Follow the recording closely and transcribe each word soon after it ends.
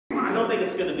I don't think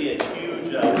it's going to be a huge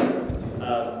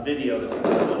video that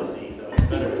people want to see, so it's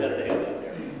better to have that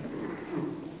there.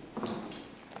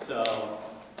 So,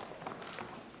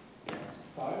 yes.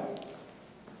 5?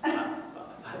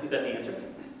 Is that the answer?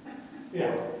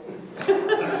 Yeah.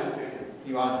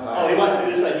 He wants to buy. Oh, he wants to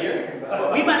do this right here?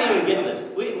 Well, we might not even get to this.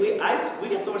 We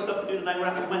got so much stuff to do tonight, we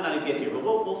might not even get here, but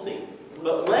we'll see.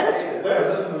 But let us...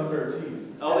 This is an unfair tease.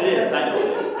 Oh, it is. I know it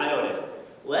is. I know it is.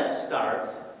 Let's start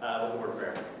with a word of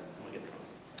prayer. We'll get going.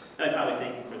 And I probably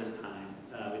thank you for this time.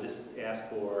 We just ask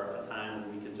for a time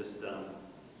when we can just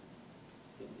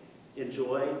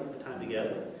enjoy the time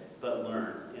together, but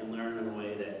learn in a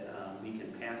way that we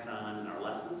can pass on our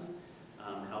lessons,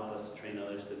 help us train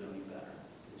others to know you better.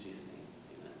 In Jesus' name,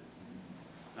 amen.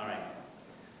 All right.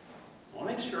 I want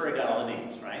to make sure I got all the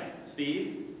names right.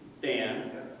 Steve,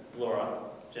 Dan, Laura,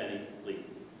 Jenny, Lee.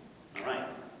 All right.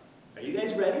 Are you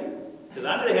guys ready? Because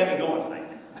I'm going to have you going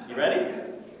tonight. You ready?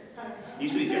 You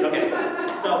should be scared. Okay.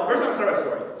 So first I'm going to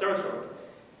start with a story.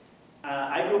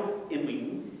 I grew up in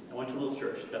Wheaton. I went to a little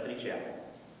church, Bethany Chapel.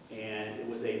 And it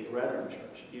was a Brethren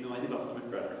church. You know anything about Plymouth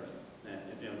Brethren?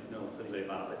 If you don't know something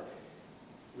about it.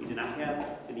 We did not have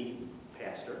any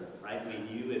pastor, right?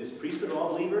 It's priesthood of all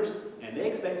believers, and they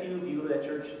expect you, if you go to that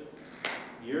church,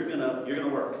 you're gonna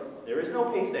work. There is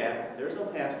no pay staff, there is no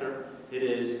pastor. It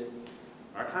is,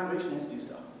 our congregation has to do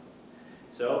stuff.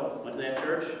 So, went to that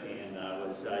church, and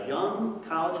was a young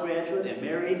college graduate, and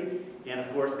married, and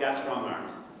of course, got strong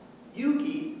arms. You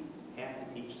have to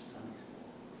teach Sunday school.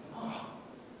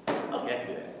 Oh, okay,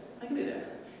 I can do that.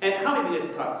 And how many of you guys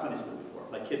have taught Sunday school before,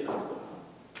 like kids Sunday school?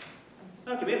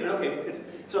 Okay, maybe, okay.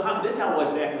 So this is how it was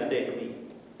back in the day for me.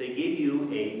 They gave you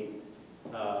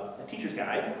a teacher's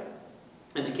guide,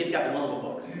 and the kids got their own little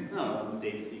books. I don't know,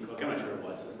 David C. Cook, I'm not sure it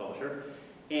was his publisher.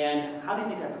 And how do you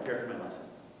think I prepared for my lesson?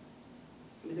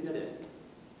 What do you think I did?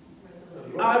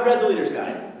 I read the leader's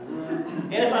guide.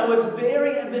 And if I was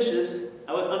very ambitious,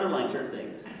 I would underline certain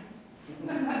things.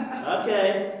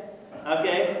 Okay.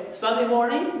 Sunday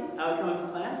morning, I would come in from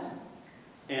class,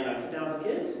 and I'd sit down with the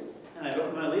kids, and I'd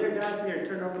open my leader guide from here and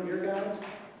turn it over to your guides,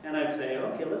 and I'd say,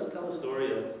 okay, let's tell the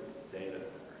story of David.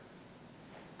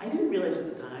 I didn't realize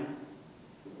at the time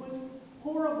it was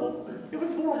horrible. It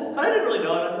was horrible. But I didn't really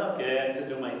know it. I was okay, I just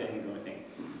do my thing.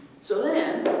 So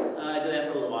then, I did that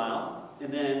for a little while,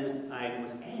 and then I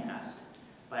was asked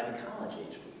by the college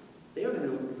age group. They were going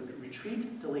to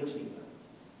retreat to Lake Geneva.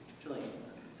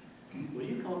 Will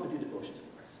you come up and do devotions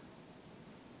for us?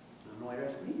 I don't know why you're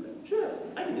asking me, but sure,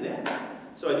 I can do that.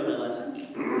 So I did my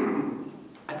lesson.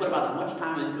 I put about as much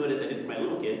time into it as I did for my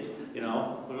little kids, you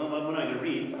know, when am I going to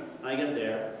read? And I get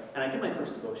there, and I did my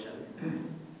first devotion, and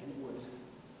it was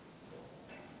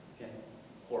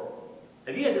horrible.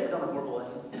 Have you guys ever done a horrible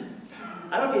lesson?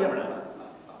 I don't know if you ever done it.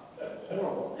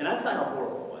 Horrible. And I tell you how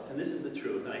horrible it was, and this is the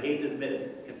truth, and I hate to admit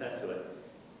it, confess to it.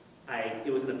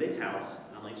 It was in a big house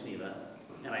on Lake Geneva,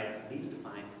 and I needed to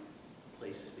find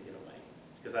places to get away,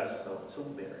 because I was so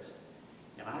embarrassed.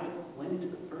 And I went into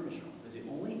the furnace room. It was the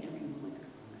only empty room I could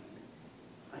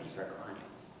find. I just started crying.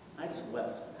 I just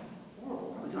wept.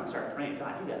 Horrible. I started praying,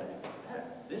 God, you gotta make this better.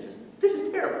 This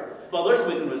is terrible. Well, the rest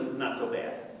of it was not so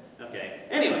bad. Okay.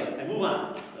 Anyway, I move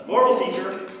on. A horrible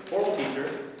teacher,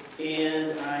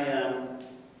 and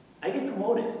I get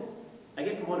promoted. I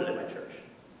get promoted at my church.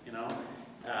 You know,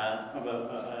 from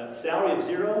a salary of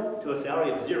 0 to a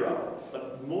salary of 0,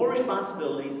 but more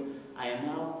responsibilities. I am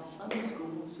now Sunday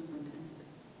school superintendent.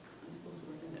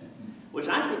 Which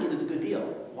I'm thinking is a good deal.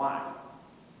 Why?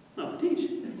 No, to teach.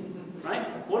 Right?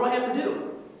 What do I have to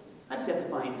do? I just have to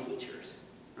find teachers.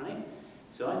 Right?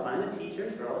 So I find the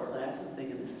teachers for all the classes and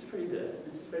thinking, this is pretty good.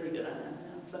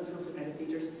 I'm Sunday school superintendent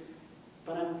teachers.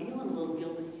 But I'm feeling a little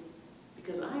guilty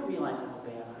because I realized how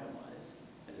bad I was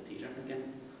as a teacher. I'm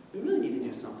thinking, we really need to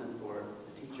do something for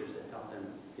the teachers to help them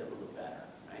get a little bit better.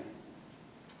 Right?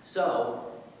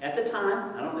 So, at the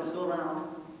time, I don't know if it's still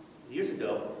around, years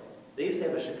ago, they used to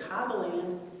have a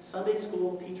Chicagoland Sunday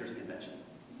School Teachers Convention.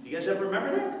 You guys ever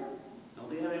remember that? Don't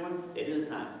think of anyone? They did at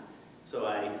the time. So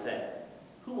I said,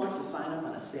 who wants to sign up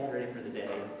on a Saturday for the day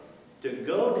to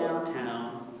go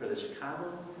downtown for the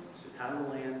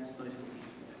Chicagoland Sunday School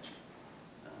Teachers Convention?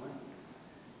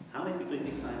 How many people do you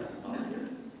think signed up and volunteered?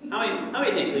 How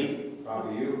many think, Lee?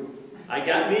 Probably you. I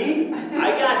got me.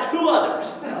 I got 2 others.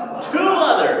 2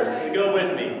 others to go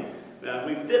with me.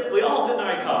 We all fit in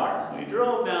our car. We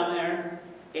drove down there,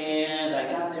 and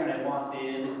I got there and I walked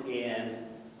in, and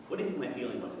what do you think my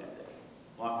feeling was that day?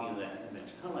 Walking into that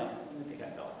convention. How do you think I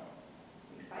felt?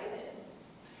 Excited.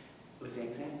 It was the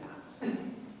exact opposite.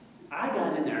 I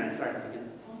got in there and I started thinking,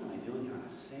 what am I doing here on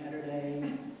a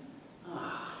Saturday?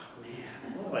 Oh,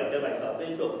 man, what have I done myself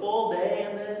into? full day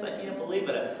in this, I can't believe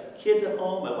it. Kids at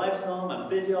home, my wife's home, I'm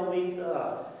busy all week.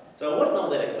 So I wasn't all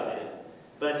that excited.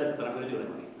 But I said, but I'm going to do it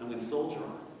anyway. I'm going to soldier on.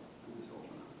 I'm going to soldier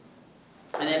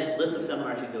on. And then a list of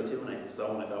seminars you can go to, and I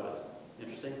saw one I thought was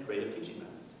interesting, creative teaching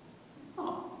methods.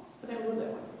 Oh, I think I'll do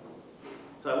that one.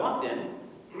 So I walked in,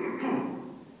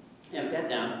 and I sat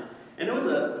down, and it was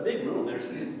a big room. There's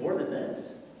more than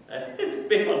this.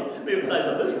 maybe the size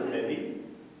of this room, maybe.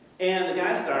 And the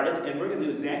guy started, and we're going to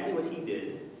do exactly what he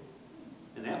did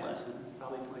in that lesson,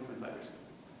 probably 20, 25 years ago.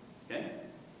 Okay?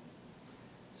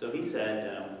 So he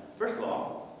said, first of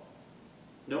all,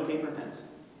 no paper and pens.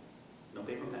 No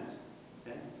paper and pens.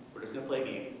 Okay? We're just going to play a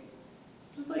game.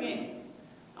 Just play a game.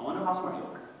 I want to know how smart you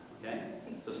are. Okay?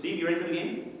 So Steve, you ready for the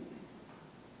game?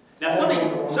 Now some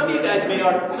of you guys may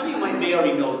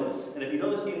already know this. And if you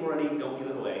know this game already, don't give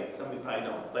it away. Some of you probably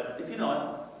don't. But if you know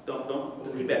it, don't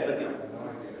just keep it. But you know.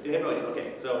 You have no idea.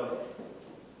 Okay, so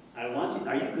I want you,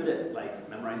 are you good at like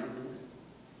memorizing things?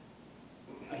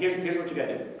 Here's what you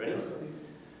gotta do. Ready?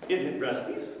 Here's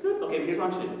recipes. Good. Okay, here's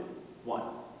what I want you to do. One.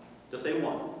 Just say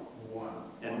one. One.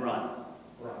 And run.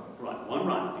 Run. Run. One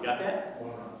run. You got that? One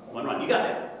run. One run. You got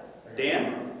that.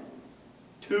 Dan.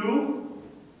 Two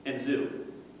and zoo.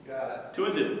 Got it. Two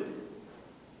and zoo.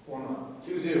 One run.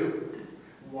 Two zoo.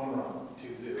 One run.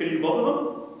 Two zoo. Could you do both of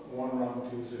them? One run,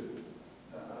 two zoo.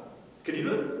 Could you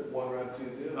do it? One run,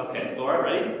 two zoo. Okay, Laura,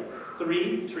 ready?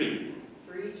 Three tree.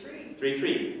 Three tree. Three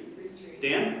tree. Three tree.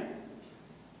 Dan?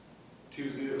 Two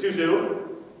zoo. Two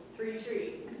zoo. Three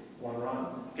tree. One run.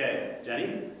 Okay,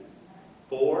 Jenny?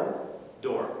 Four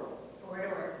door. Four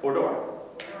door. Four door.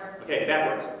 Four door. Okay,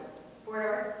 backwards. Four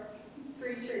door.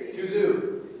 Three tree. Two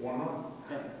zoo. One run.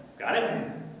 Okay, got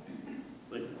it?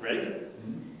 Ready?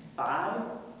 Five.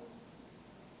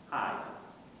 Hive.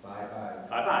 Five.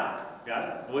 Five, five. Got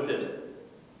it? What's this?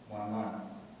 One.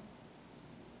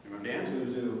 Remember dance? Two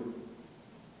zoo.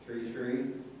 Three tree.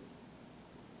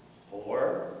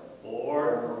 Four.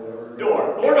 Door.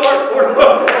 Door. Four door. Four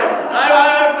door.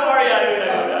 I'm sorry.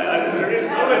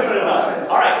 I'm going to put it on.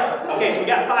 All right. Okay, so we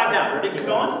got five now. Ready to keep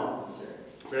going?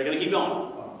 We're going to keep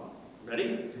going.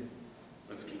 Ready?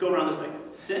 Let's keep going around this way.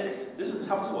 Six. This is the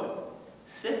toughest one.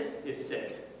 Six is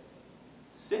sick.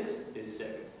 Six is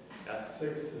sick. Got it?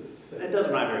 6 is 6. It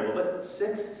doesn't rhyme very well, but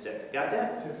six, sick. Got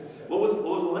that? 6 is 6. What was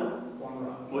one? One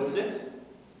run. What was six?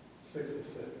 6 is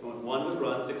 6. One was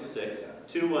run, six is six.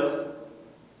 Two was,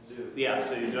 Zoo. yeah,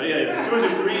 so two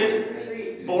is three is,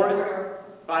 Tree. four is, door.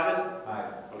 five is,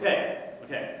 Five. okay.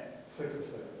 6 is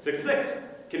 6. Six is six.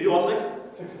 Can you do all six?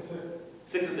 6 is 6.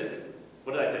 Six is six.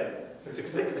 What did I say? 6 Six,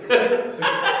 is six. 6.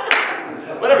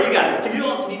 Whatever, you got it. Can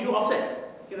you do all six?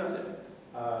 Can you do all six?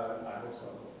 I hope so.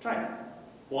 Try it.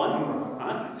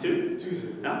 One, two, Two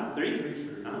zoo. three, Three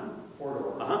tree. Four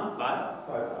door. five,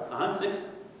 5. six.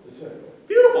 Is 6.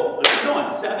 Beautiful. Let's keep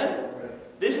going. Seven. Ready.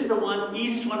 This is the one,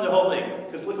 easiest one of the whole thing.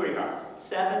 Because look where you are.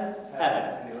 Seven,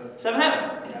 heaven. Seven,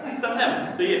 heaven. Seven,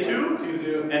 heaven. So you get two Two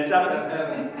zoo. and seven.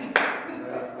 Heaven.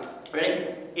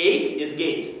 Ready? Eight is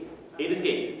gate. Eight is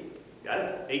gate. Got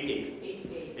it? Eight gate. Eight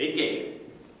gate. Eight gate.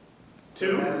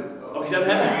 Two. Okay, seven,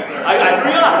 heaven. I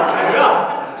threw you off. I threw you off.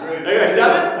 That's right. There you go.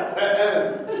 Seven.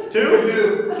 Heaven. Two.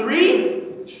 Zoo.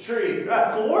 Three. Tree.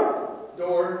 Four.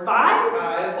 Door. Five.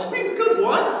 5. Oh, you good.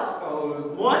 One.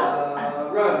 Oh, One.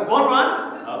 Run. One run.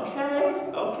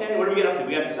 Okay. What do we get up to?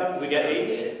 We got to seven. We got eight.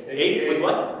 Eight was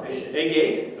what? Eight. Eight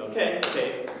gate. Okay.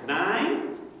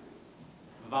 Nine.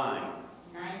 Vine.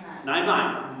 Nine vine. Nine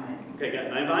vine. Okay, got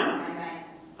nine vine. Nine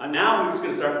vine. Now we're just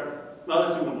going to start. Well,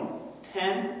 let's do one more.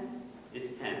 10 is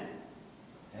 10.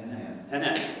 10. 10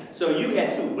 hen. So you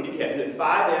had two. What did you have? You had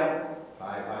 5 hen,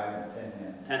 5 and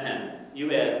 10. 10 hen. You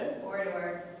had Four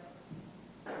door.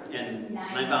 and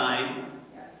Nine. 9 vine.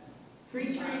 Three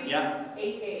tree. Yeah.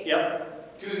 Eight gate.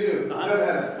 Yep. Two zoo. Uh-huh.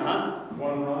 7. Uh-huh.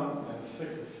 One run and 6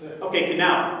 is 6. Okay,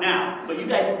 now, but you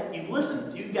guys, you've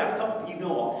listened. You've got a couple. You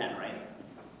know all 10, right?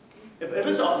 If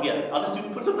listen all together, I'll just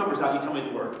put some numbers out. You tell me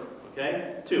the word.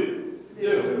 Okay. 2,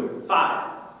 Zoo.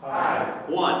 5, 5.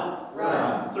 1,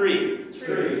 Run. 3,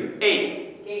 Tree.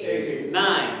 8, Gate. 8.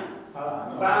 9,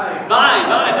 Vine.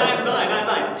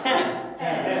 Vine, 10.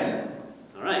 10.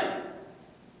 All right.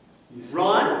 You said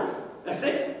Run.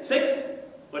 6. 6.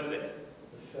 What's 6?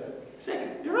 It's 6. 6.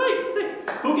 You're right.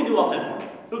 6. Who can do all 10 for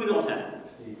me? Who can do all 10?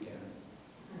 Steve can.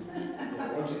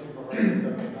 1, 2, 3, 4, 5, 6,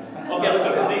 7, 8, 9. Okay, let's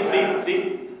go.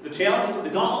 See. The challenge is the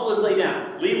gauntlet is laid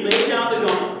down. Lay down the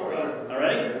gauntlet. All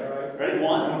right? Ready? 1,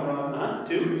 One run.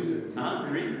 2, Two zoo.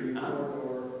 3, 4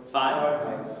 door. 5.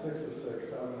 5. 6 is 6.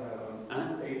 7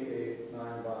 heaven. 8,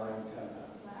 9 vine. 10 heaven.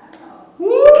 Wow.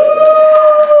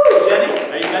 Woo! Jenny,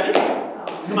 are you ready?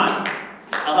 Oh. Come on.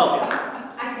 I'll help you.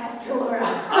 I got to Laura.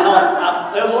 I'll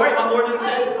Lori, Lori did it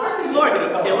say? Lori did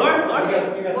it. Okay, Lori,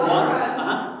 Lori. You got One One. run,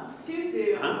 Uh-huh. 2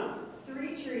 zoo, Uh-huh.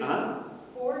 3 tree, Uh-huh.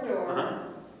 4 door, Uh-huh.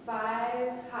 5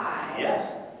 high.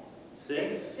 Yes.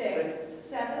 6 Six. stick,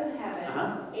 7 heaven,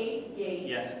 Uh-huh. 8 gate.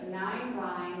 Yes. 9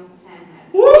 vine, 10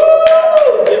 head. Woo!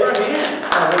 Give her a hand.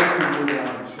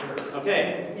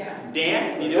 Okay. Yeah.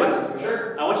 Dan, can you do it?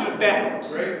 Sure. I want you to do it backwards.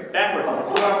 Great. Backwards. That's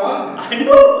what I wanted. I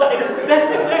know. That's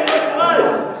exactly what you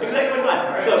wanted. Exactly what you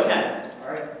wanted. So 10.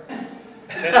 All right.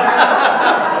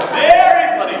 Very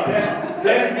funny.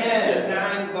 10 head,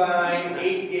 9 vine,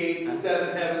 8 gate,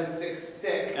 7 heaven, 6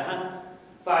 stick, Uh-huh.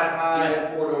 5 high,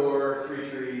 Yes. 4 door, 3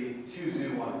 tree, 2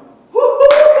 zoo, 1.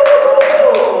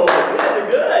 Woo-hoo! You guys are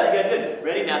good. You guys are good.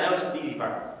 Ready? Now, that was just the easy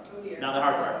part. Oh dear. Now the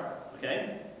hard part.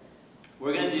 Okay?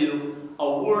 We're going to do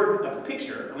a word, a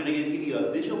picture. I'm going to give you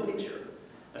a visual picture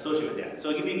associated with that.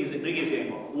 So I'll give you an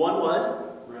example. One was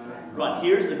run.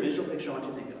 Here's the visual picture I want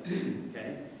you to think of.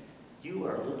 Okay? You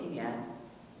are looking at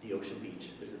the ocean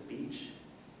beach. There's a beach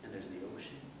and there's the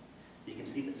ocean. You can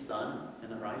see the sun in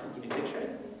the horizon. Can you picture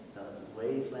it? The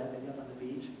waves lapping up on the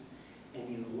beach. And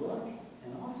you look,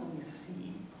 and all of a sudden you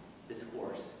see this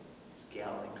horse. It's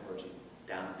galloping towards you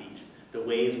down the beach. The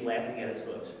waves lapping at its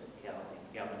hooves. Galloping,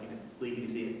 galloping. Lee, can you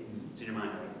see it? It's in your mind,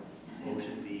 right?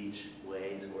 Ocean, beach,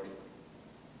 waves, horse.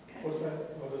 Okay. What's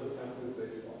that? What does it sound to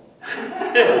baseball?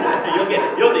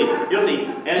 You'll see.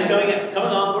 And it's coming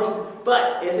on horses.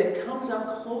 But as it comes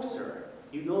up closer,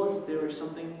 you notice there is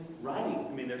something riding.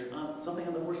 I mean, there's something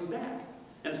on the horse's back.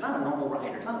 And it's not a normal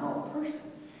rider. It's not a normal person.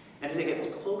 And as it gets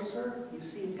closer, you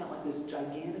see it's got like this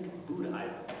gigantic Buddha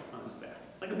idol on his back.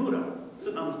 Like a Buddha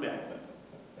sitting on his back.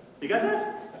 You got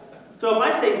that? So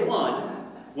if I say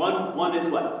one is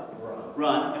what? Run.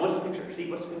 Run. And what's the picture? See,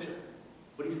 what's the picture?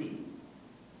 What do you see?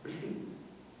 What do you see?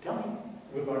 Tell me.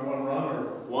 With my one run or?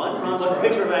 One run. What's the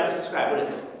picture of I just described? What is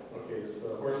it? Okay, it's the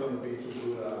horse on the beach with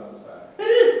Buddha on its back. It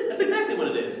is. That's exactly what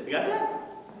it is. You got that?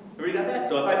 Everybody got that?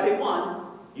 So if I say one,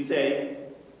 you say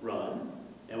run.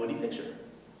 And what do you picture?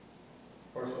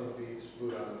 Horse on the beach,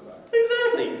 Buddha on its back.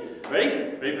 Exactly.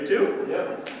 Ready? Ready for two?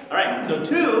 Yep. All right. So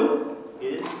two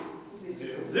is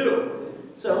Zoo. zoo.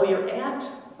 So you're at,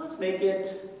 let's make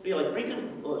it, like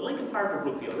Lincoln Park or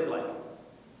Brookfield. What do you like?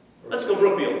 Let's go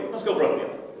Brookfield. Let's go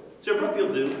Brookfield. So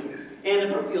Brookfield Zoo. And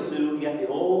in Brookfield Zoo, you got the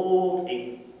old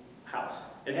ape house.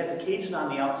 It has the cages on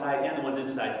the outside and the ones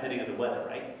inside, depending on the weather,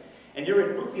 right? And you're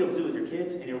at Brookfield Zoo with your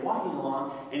kids, and you're walking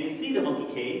along, and you see the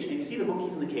monkey cage, and you see the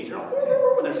monkeys in the cage. They're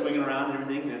all, and they're swinging around and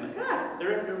everything, and they're like,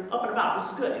 they're up and about.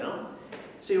 This is good, you know?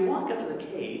 So you walk up to the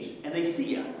cage, and they see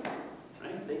you,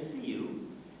 right? They see you,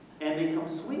 and they come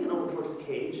swinging over towards the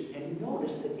cage, and you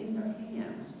notice that in their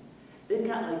hands, they've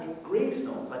got like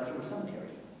gravestones, like from a cemetery.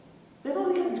 They've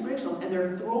only got these gravestones, and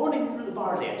they're throwing them through the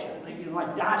bars at you,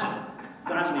 like dodging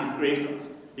these gravestones.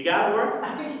 You got it,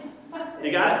 Laura?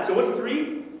 You got it? So what's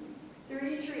 3?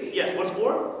 3 tree. Yes, what's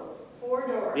 4? 4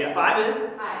 door. Yeah, 5 is?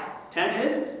 High. 10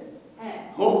 is?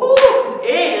 Head. Oh,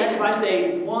 and if I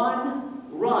say 1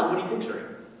 run, what are you picturing?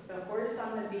 The horse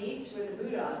on the beach with a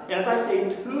boot on. And if I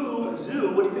say 2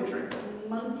 zoo, what are you picturing?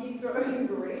 Monkey throwing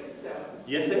gravestones.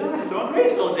 Yes, they are. They're throwing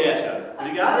gravestones at you.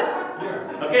 You got it?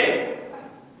 Yeah. Okay.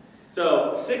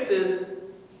 So 6 is,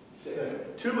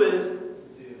 Sick. 2 is,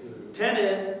 Zoo. 10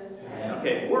 is, Yeah.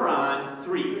 okay, we're on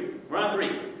 3. We're on 3.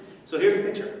 So here's the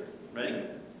picture. Ready?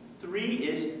 3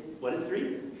 is, what is 3?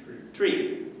 Tree.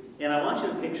 Tree. And I want you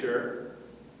to picture,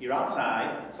 you're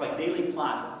outside, it's like Daily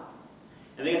Plaza.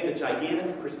 And they got the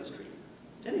gigantic Christmas tree.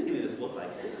 Jenny's giving me this look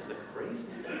like, this is the crazy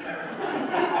thing.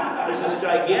 There's this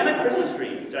gigantic Christmas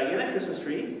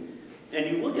tree, and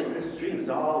you look at the Christmas tree and it's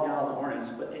all got all the ornaments,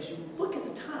 but as you look at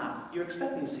the top, you're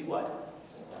expecting to see what?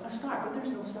 A star, but there's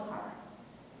no star.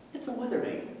 It's a weather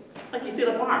vane. Like you see at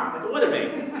a farm, like a weather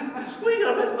vane. Swing it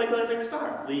up, it's like an electric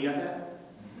star. Lee, you got that?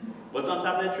 What's on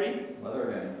top of that tree? Weather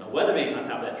vane. A weather vane's on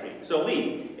top of that tree. So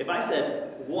Lee, if I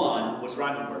said 1, what's the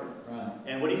rhyming word? Run.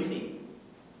 And what do you see?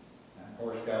 A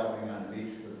horse galloping on the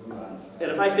beach with Buddha on its back.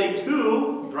 And if I say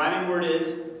 2, the rhyming word is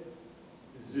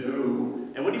zoo.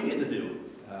 And what do you see at the zoo?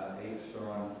 Apes are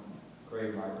on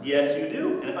grave markers. Yes, you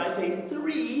do. And if I say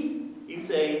 3, you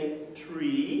say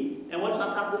tree. And what's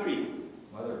on top of the tree?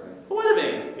 Weather vane. A weather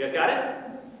vane. You guys got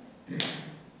it?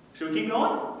 Should we keep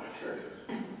going? Sure.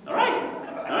 All right.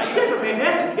 All right, you guys are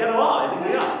fantastic. You got it all. I think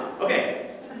we got.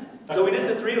 Okay. So we just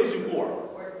did 3, let's do 4.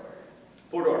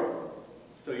 4 door.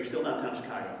 So you're still downtown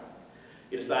Chicago.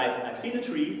 You decide, I've seen the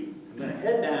tree, I'm going to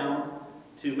head down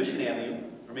to Michigan Avenue,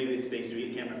 or maybe it's State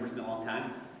Street, I can't remember, it's been a long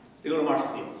time, to go to Marshall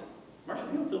Fields. Marshall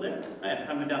Fields still there? I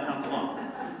haven't been downtown so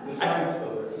long. The sign's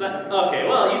still there. It's not, okay,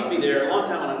 well, it used to be there a long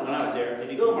time when I was there.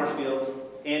 And you go to Marshall Fields,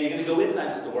 and you're going to go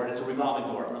inside the store, and it's a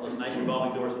revolving door, one of those nice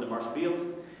revolving doors in the Marshall Fields.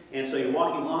 And so you're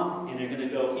walking along, and you're going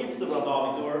to go into the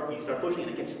revolving door, you start pushing,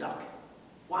 and it gets stuck.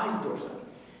 Why is the door stuck?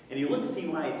 And you look to see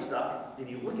why it's stuck, and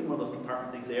you look in one of those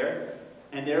compartment things there,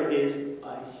 and there is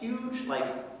a huge, like,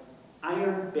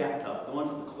 iron bathtub, the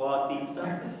ones with the clawed feet and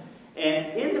stuff.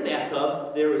 And in the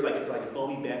bathtub, there was like, it's like a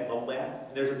foamy bubble bath,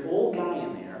 and there's an old guy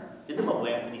in there, in the bubble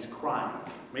bath, and he's crying.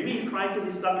 Maybe he's crying because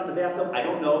he's stuck in the bathtub, I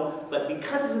don't know, but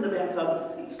because he's in the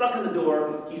bathtub, stuck in the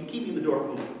door, he's keeping the door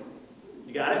moving.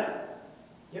 You got it?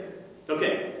 Yep.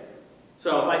 Okay.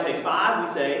 So if I say 5,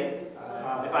 we say.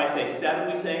 If I say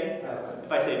 7, we say. If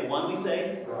I say 1, we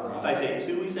say. If I say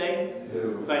 2, we say.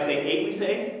 If I say 8, we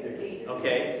say.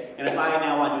 Okay. And if I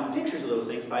now want to do pictures of those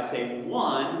things, if I say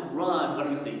 1, run, what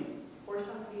do we see? Horse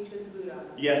on the beach with a boot on.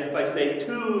 Yes. If I say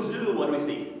 2, zoo, what do we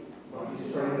see?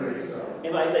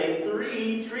 If I say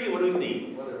 3, tree, what do we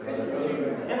see?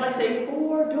 If I say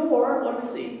 4, door, what do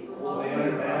we see? Oh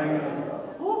man,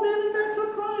 the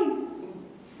bathtub crying.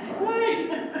 Right.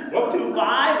 Up to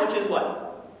 5, which is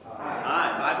what? 5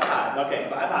 high. Okay,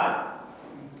 5 high.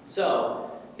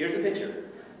 So here's the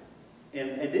picture.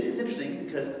 And this is interesting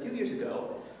because a few years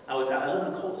ago, I lived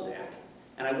in a cul-de-sac,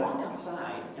 and I walked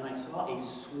outside and I saw a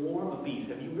swarm of bees.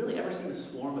 Have you really ever seen a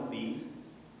swarm of bees?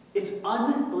 It's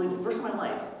unbelievable. First in my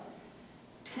life.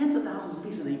 Tens of thousands of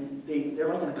bees, and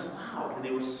they're like in a cloud, and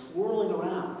they were swirling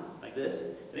around like this.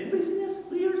 Did anybody see this?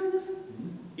 Have you ever seen this?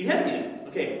 You have seen it.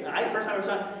 Okay, first time I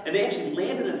saw it, and they actually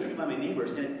landed in a tree by my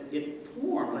neighbors, and it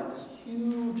formed like this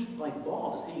huge like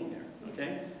ball just hanging there.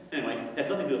 Okay? Anyway, it has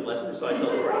nothing to do with lessons, so I tell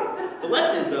a story. The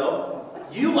lesson is, though,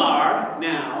 you are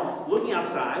now looking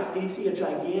outside, and you see a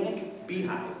gigantic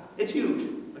beehive. It's huge.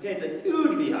 Okay, it's a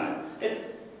huge beehive.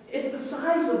 It's the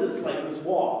size of this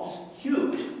wall, just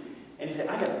huge. And you say,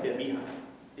 I got to see a beehive.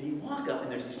 And you walk up,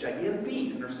 and there's these gigantic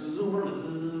bees, and they're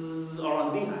zooming all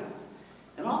around the beehive.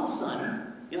 And all of a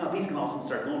sudden, you know, bees can all of a sudden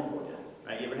start going for you.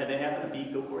 Right? You ever had that happen? A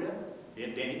bee go for you? Yeah,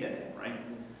 Danny had that, right?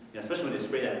 You know, especially when they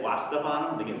spray that wasp stuff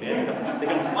on them, they get mad. They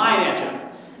come flying at you.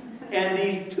 And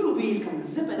these 2 bees come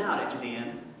zipping out at you,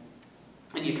 Dan.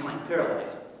 And you kind of like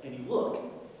paralyzed. And you look,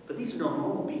 but these are no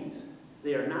normal bees.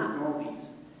 They are not normal bees.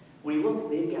 When you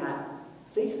look, they've got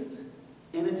faces.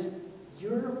 And it's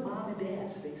your mom and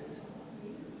dad's faces.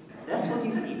 That's what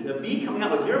you see. The bee coming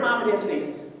out with your mom and dad's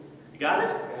faces. You got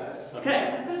it?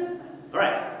 Okay. All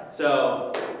right.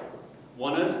 So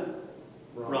 1 is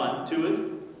run. 2 is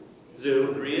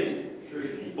zoo. 3 is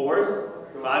 4 is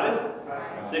 5 is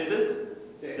 6 is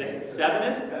 7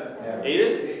 is 8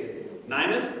 is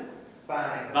 9 is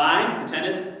vine. 10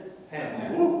 is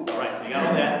woo. All right. So you got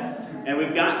all that. And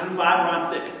we've gotten through 5. We're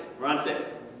on 6. We're on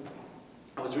 6.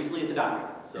 I was recently at the doctor,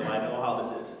 so I know how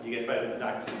this is. You guys probably went to the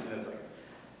doctor too. So it's like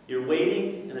you're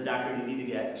waiting, and the doctor, you need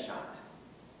to get a shot.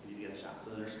 You need to get a shot. So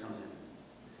the nurse comes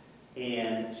in.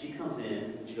 And she comes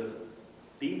in, and she goes,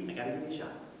 Steve, I got to give you a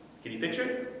shot. Can you picture it?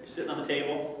 You're sitting on the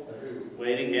table,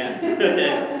 waiting, yeah.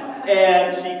 Okay.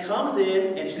 And she comes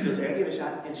in, and she goes, I got to give you a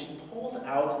shot. And she pulls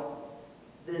out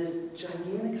this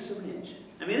gigantic syringe.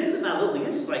 I mean, this is not little thing.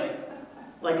 This is like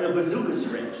a bazooka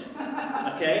syringe.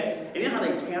 Okay? And you know how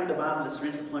they tap the bottom of the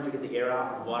syringe, the plunger, get the air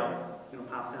out, and water,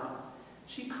 pops out?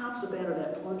 She pops the bed of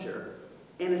that plunger,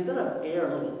 and instead of air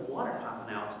and a little water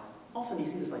popping out, all of a sudden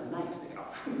you see this like knife stick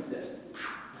out, like this.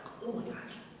 Like, oh my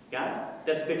gosh. Got it?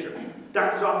 That's the picture.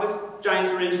 Doctor's office, giant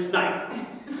syringe, knife.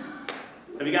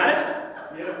 Have you got it?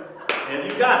 Yep. Have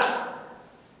you got it?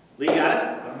 Lee got it?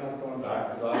 I'm not going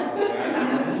doctor's office.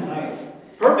 Nice.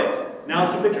 Perfect. Now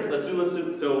let's do pictures. Let's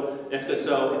do. So that's good.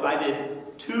 So if I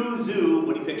did 2 zoo,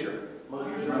 what do you picture?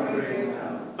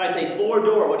 If I say 4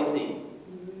 door, what do you see?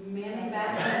 Man in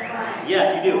back crying.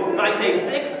 Yes, you do. If I say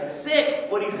 6 sick,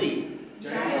 what do you see?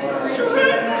 Exactly.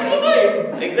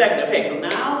 Okay, so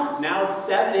now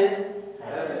 7 is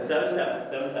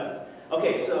 7.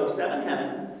 Okay, so 7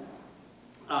 heaven.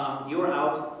 You are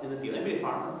out in the field. Anybody a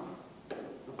farmer? A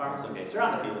farmer's okay. So you're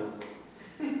out in the field.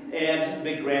 And it's just a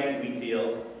big grassy wheat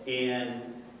field. And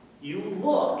you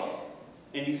look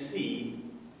and you see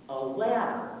a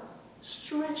ladder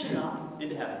stretching up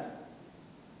into heaven.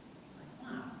 Like,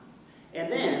 wow.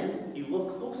 And then you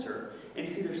look closer and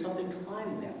you see there's something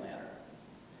climbing that ladder.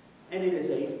 And it is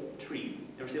a tree.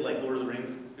 Ever see like Lord of the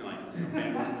Rings? You're like,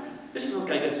 okay. This is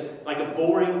like a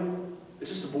boring, it's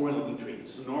just a boring looking tree.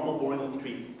 Just a normal boring looking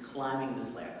tree climbing this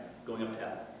ladder, going up to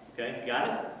heaven. Okay, you got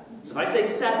it? So if I say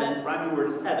 7, primary word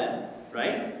is heaven,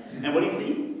 right? And what do you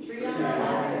see? Tree on the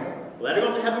ladder. Ladder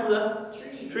going up to heaven with a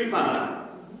tree climbing on it.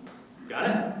 Got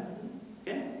it?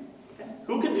 Okay?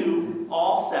 Who can do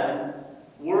all 7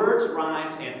 words,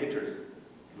 rhymes, and pictures?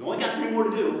 We've only got 3 more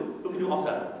to do. Who can do all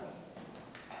 7?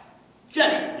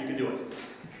 Jenny, you can do it.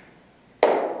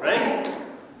 Ready? Okay.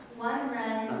 1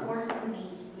 run, horse on the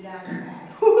beach, Buddha on his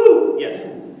back. Woohoo! Yes.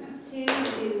 2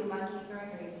 zoo, monkeys throwing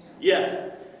gravestone.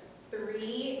 Yes.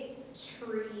 3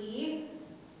 tree,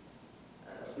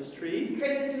 Christmas tree.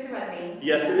 Christmas tree with the wedding.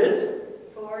 Yes, it is.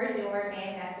 4 door,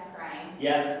 man back to crying.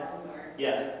 Yes. Wrong door.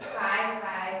 Yes.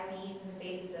 5 bees in the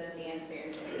faces of dance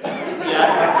bears.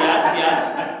 Yes.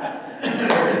 Yes.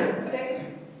 6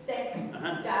 sick,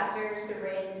 Uh-huh. doctor,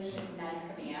 syringe, knife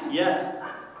coming out. Yes.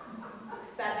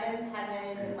 7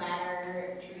 heaven,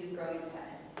 ladder, tree growing to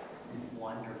heaven.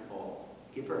 Wonderful.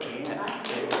 Give her a hand.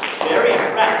 Very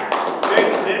impressive. Very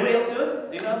good. Did anybody else do it?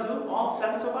 Anybody else do it? All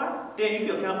 7 so far? Dan, you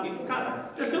feel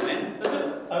confident. Just do it, man. Let's do it.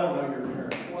 I don't know your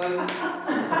parents.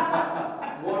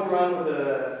 One run with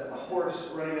a horse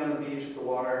running on the beach with the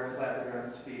water flapping around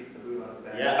his feet with the boot on his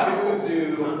back. Yes. 2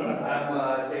 zoo.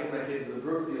 I'm taking my kids to the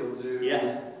Brookfield Zoo. Yes.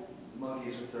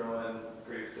 Monkeys were throwing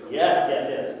gravestones. Yes,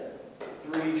 yes,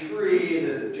 3 tree,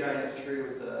 the giant tree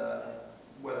with the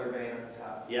weather vane at the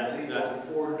top. Yes, yes.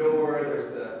 4 door,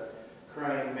 there's the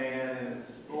crying man and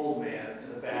his old man in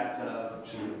the bathtub, which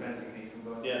is preventing me from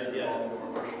going Yes, to yes. Baltimore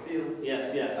Marshall Fields.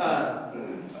 yes. Yes, yes.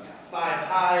 5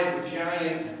 high, the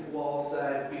giant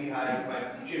wall-sized beehive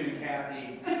by Jimmy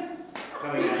Cathy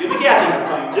coming out. Jimmy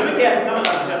Cathy. Jimmy Cathy,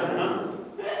 come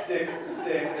on, Jim. 6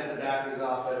 sick at the doctor's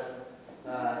office.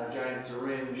 Giant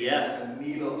syringe. Yes. A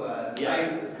needle, Yes.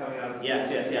 knife is coming out. Yes,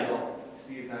 yes, yes.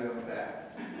 Steve's not going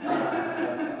back.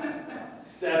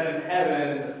 7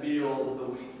 heaven, the field, the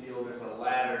wheat field. There's a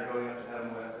ladder going up to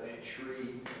heaven with a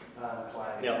tree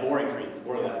climbing. Yeah, boring tree. It's a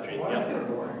boring little tree. Why is Yeah. it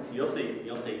boring? You'll see.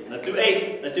 You'll see. Let's do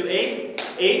 8. Let's do 8.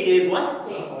 8 is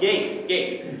what? Gate.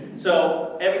 Gate.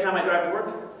 So every time I drive to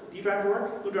work, do you drive to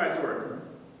work? Who drives to work?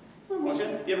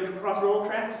 Motion. Do you ever cross railroad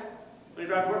tracks when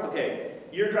you drive to work? Okay.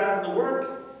 You're driving to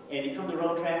work, and you come to the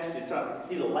railroad tracks, you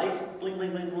see the lights blink,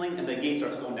 blink, blink, blink, and the gate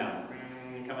starts going down,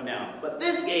 coming down. But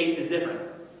this gate is different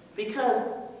because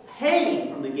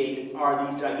hanging from the gate are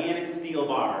these gigantic steel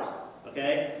bars.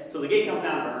 Okay? So the gate comes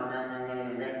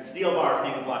down, steel bars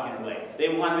hanging blocking your way. They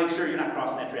want to make sure you're not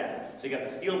crossing that track. So you got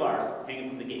the steel bars hanging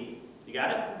from the gate. You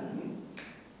got it?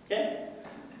 Okay?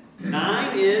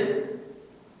 9 is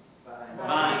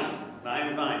vine. Vine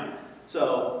is vine.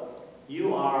 So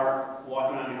you are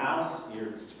walking around your house,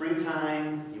 you're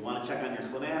springtime, you want to check on your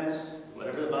clematis,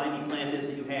 whatever the viney plant is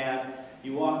that you have.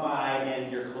 You walk by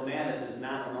and your clematis is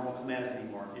not a normal clematis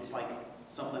anymore. It's like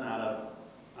something out of,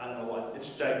 I don't know what. It's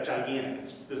gigantic.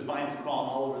 There's vines crawling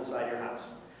all over the side of your house.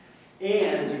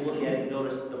 And as you look at it, you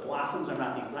notice the blossoms are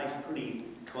not these nice, pretty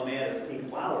clematis pink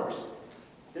flowers.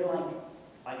 They're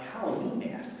like Halloween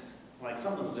masks. Like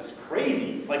something's just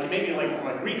crazy. Like maybe like from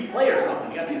a Greek play or something.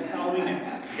 You got these Halloween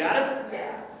masks. You got it?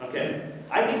 Yeah. Okay.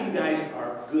 I think you guys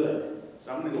are good.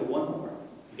 So I'm going to go one more.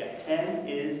 You got 10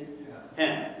 is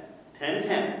hen. 10 is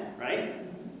hen, right?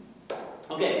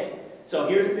 Okay. So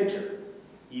here's the picture.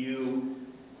 You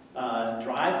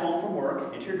drive home from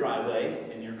work into your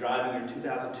driveway, and you're driving your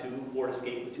 2002 Ford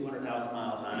Escape with 200,000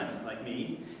 miles on it, like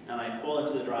me, and I pull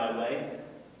into the driveway,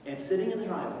 and sitting in the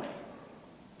driveway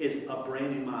is a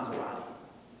brand new Maserati.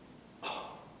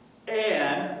 Oh,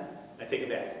 and I take it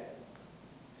back.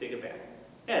 Take it back.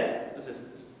 Yeah,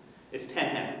 it's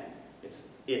 10 hen.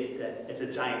 It's a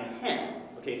giant hen.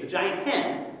 Okay, it's a giant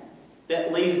hen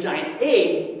that lays a giant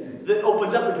egg that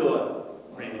opens up into a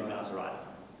brand new Maserati.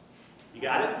 You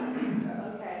got it?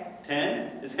 Okay.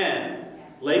 10 is hen,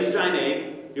 lays a giant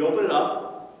egg, you open it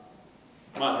up,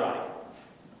 Maserati.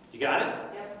 You got it?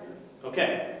 Yep.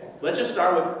 Okay, let's just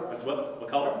start with, what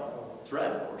color? It's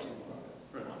red, of course.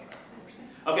 Red Maserati, of course.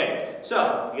 Okay,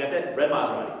 so, you got that? Red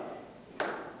Maserati.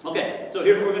 Okay, so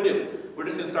here's what we're going to do. We're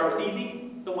just going to start with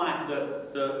easy,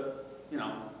 the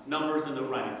numbers and the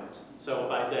rhyming words. So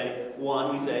if I say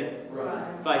 1, we say.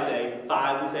 Run. If I say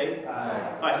 5, we say. If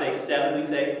I say 7, we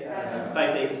say. If I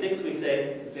say 6, we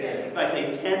say. If I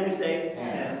say 10, we say.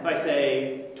 If I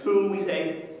say 2, we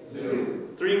say. Zoo.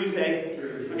 3, we say.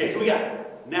 Tree. Okay, so we got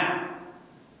it. Now,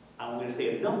 I'm going to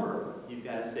say a number. You've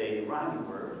got to say a rhyming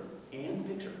word and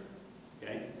picture.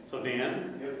 Okay? So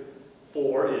Dan, Yep.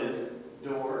 4 is.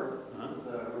 Door. Uh-huh. It's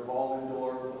the revolving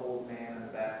door with the old man in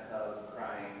the bathtub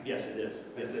crying. Yes, it is.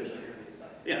 Yes, it is. Crazy stuff.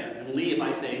 Yeah, and Lee, if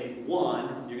I say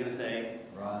 1, you're going to say.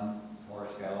 Run, horse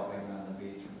galloping on the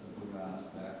beach with the boot on his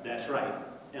back. That's right.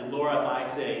 And Laura, if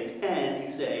I say 10,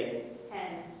 you say. 10.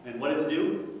 And what does it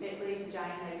do? It lays a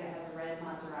giant egg that has a red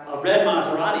Maserati. A red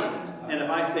Maserati in it. And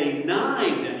if I say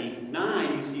 9, Jenny,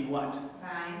 9, you see what? 9.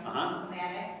 Uh-huh.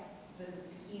 Maddox, the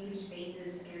huge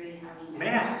faces, scary Halloween.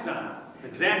 Masks on.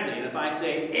 Exactly. And if I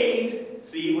say 8,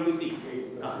 see, what do we see?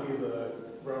 I see the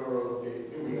railroad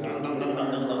gate.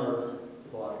 No.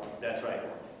 block. That's right.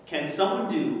 Can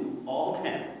someone do all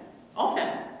 10? All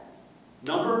 10.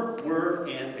 Number, word,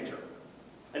 and picture.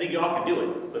 I think you all can do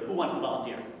it, but who wants to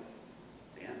volunteer?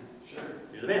 Dan, Sure.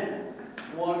 you're the man.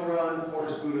 1 run,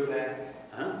 horse Buddha neck.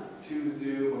 Uh-huh. 2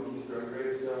 zoo, monkey's throwing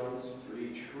gravestones.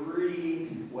 3 tree,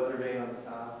 weather vane on the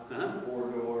top. Uh-huh.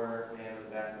 4 door, man in the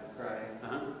back of crying.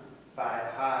 Uh-huh.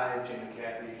 5 high, Jim and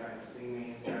Kathy trying to sting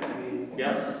me, start these.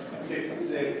 Yep. 6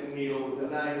 sick, needle with a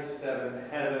knife. 7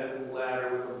 heaven,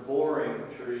 ladder with a boring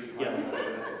tree.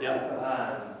 Yep. Yep.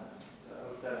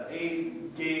 7,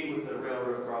 8, gate with the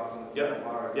railroad crossing with Yep.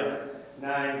 bars. Yep.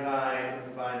 9, vine, with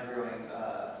the vines growing,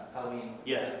 Halloween.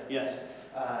 Yes. Yes.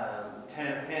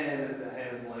 10, hen, the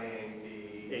hen is laying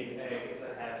the Egg. egg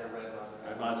that has a red muzzle.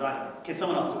 That's right. Can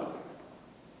someone else do it?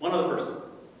 One other person.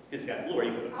 It's got Lori,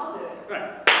 you do it. I'll do it.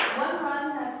 Right. 1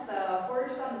 run, that's the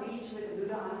Portage on the beach with the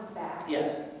Buddha on its back.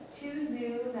 Yes. 2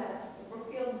 zoo, that's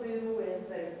Brookfield Zoo with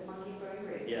the monkeys throwing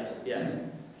gravestones. Yes. Yes.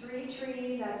 3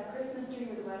 tree, that's Christmas tree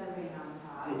with the weather vane on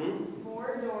top. Mm-hmm.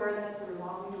 4 door, that's the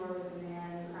revolving door with the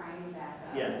man crying in the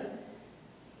bathtub. Yes.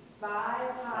 5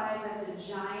 hive, that's a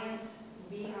giant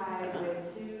beehive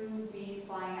with 2 bees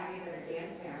flying at me that are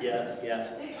dance parents. Yes. Yes.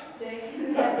 6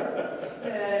 sick, that's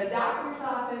the doctor's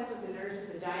office with the nurse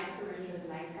with the giant syringe with the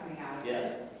knife coming out of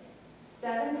Yes. it.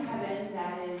 7 heaven,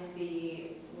 that is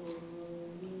the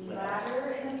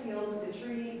ladder in the field with the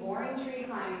tree, boring tree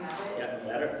climbing up it. Yep.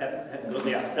 Ladder.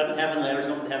 Yeah. 7 heaven, ladders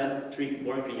going to heaven, tree,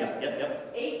 boring tree. Yep. Yep.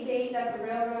 Yep. 8 gate, that's the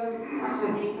railroad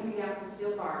crossing gate coming down with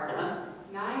steel bars. Uh-huh.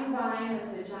 9 vine,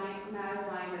 that's the giant clematis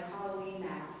vine with Halloween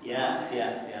masks. Yes.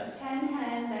 Yes. Yes. 10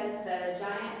 hen, that's the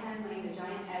giant hen laying the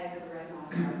giant egg with the red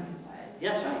moss on the inside.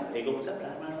 Yes, right. There you go. What's up,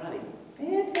 on Friday?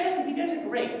 Fantastic. You guys are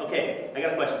great. Okay, I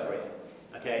got a question for you.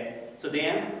 Okay, so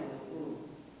Dan,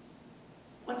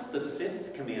 what's the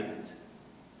 5th commandment?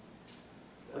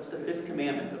 What's the 5th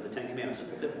commandment of the 10 commandments?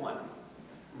 What's the 5th one?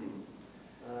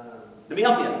 Let me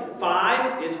help you.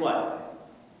 5 is what?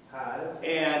 Hive,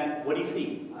 And what do you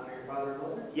see? honor your father and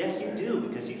mother. Yes, you do,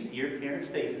 because you see your parents'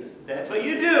 faces. That's what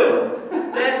you do.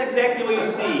 That's exactly what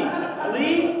you see.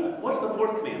 Lee, what's the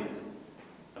 4th commandment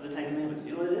of the 10 commandments? Do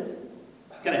you know what it is?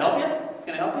 Can I help you?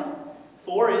 Can I help you?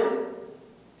 4 is,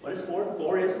 what is 4?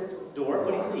 4 is door.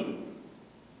 What do you see?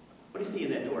 What do you see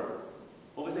in that door?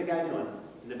 What was that guy doing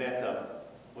in the bathtub?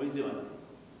 What was he doing?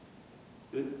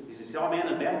 He saw a man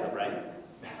in the bathtub, right?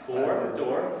 4,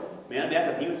 door, man in the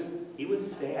bathtub. He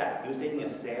was sad. He was taking a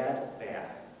sad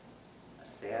bath. A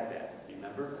sad bath.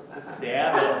 Remember? The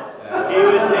Sabbath. He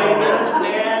was taking a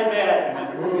sad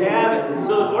bath. Remember the Sabbath.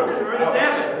 So the 4th is remember the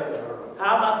Sabbath.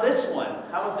 How about this one?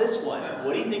 How about this one?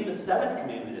 What do you think the 7th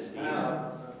commandment is, Steve?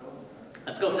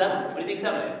 Let's go 7. What do you think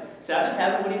 7 is? 7,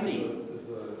 heaven, what do you see? Is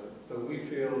the wheat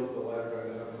field, the ladder going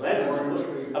to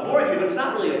have A boring tree, but it's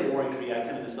not really a boring tree. I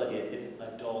kind of just like it. It's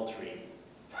a dull tree.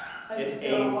 It's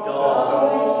a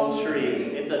dull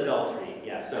tree. It's a dull tree.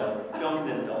 Yeah, so don't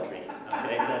commit adultery.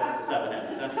 Okay, that's the 7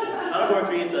 heaven. It's not a boring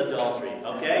tree, it's a dull tree.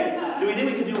 Okay? Do we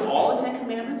think we could do all the 10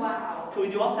 commandments? Wow. Can we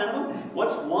do all 10 of them?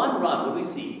 What's 1 run? What do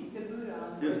we see? The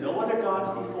Buddha. There's no other gods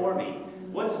before me.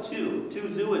 What's 2? 2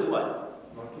 zoo is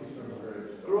what? monkeys and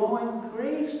graves. Growing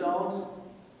gravestones.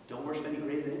 Don't worship any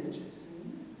graven images.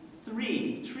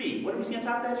 3 tree. What do we see on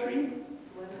top of that tree?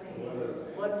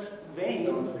 What vein?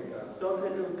 Don't take us. Don't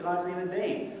take God's name in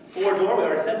vain. 4 door, we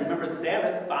already said, remember the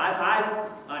Sabbath. 5 hive,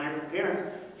 honor your parents.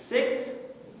 6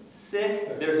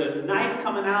 sick, there's a knife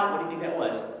coming out. What do you think that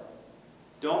was?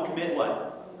 Don't commit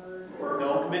what?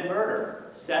 Don't commit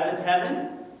murder. 7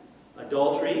 heaven,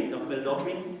 adultery, don't commit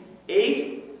adultery.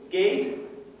 8 gate,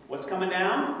 what's coming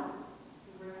down?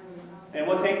 And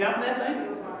what's hanging down from that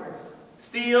thing?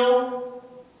 Steal.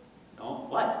 Don't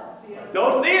what?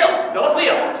 Don't steal. Don't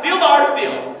steal. Steal bars,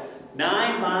 steal.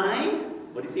 9 vine.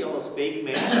 What do you see? All those fake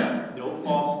masks. No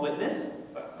false witness.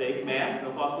 Fake mask.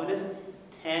 No false witness.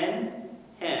 10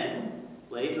 hen.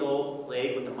 Lays the old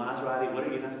leg with the Maserati. What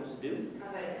are you not supposed to do?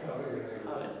 Cover your neighbors.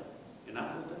 Covet. You're not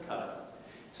supposed to covet.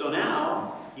 So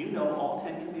now you know all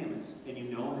 10 commandments and you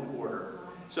know them in order.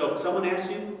 So if someone asks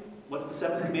you, what's the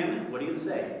 7th commandment? What are you going to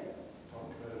say?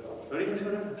 Don't commit adultery. What are you going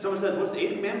to say? If someone says, what's the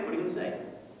 8th commandment? What are you going to say?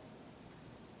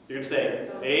 You're going to say,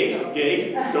 8,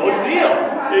 gate, don't steal.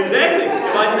 Exactly.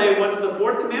 If I say, what's the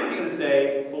 4th commandment? You're going to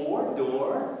say, 4,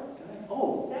 door.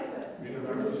 Oh,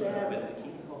 remember the Sabbath and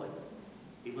keep it holy.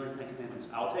 You learn 10 commandments.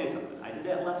 I'll tell you something. I did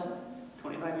that lesson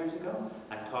 25 years ago.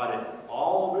 I've taught it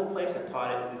all over the place. I've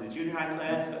taught it in the junior high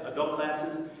class, adult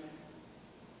classes.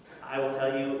 I will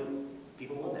tell you,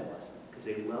 people love that lesson because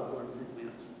they love learning 10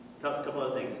 commandments. A couple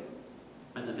other things.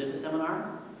 I was at a business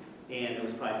seminar, and there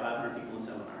was probably 500 people in the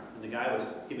seminar. And the guy was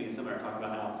giving a seminar talking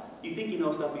about how you think you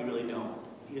know stuff, but you really don't.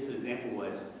 his example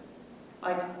was,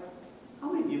 like,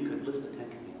 how many of you could list the 10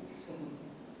 Commandments?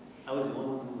 I was the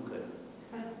only one who could.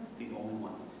 The only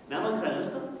one. Not only could I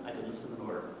list them, I could list them in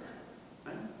order.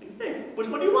 Right? Hey, which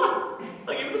one do you want?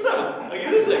 I'll give you the 7. I'll give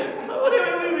you the 6. What do you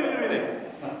think?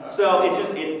 So it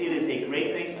is a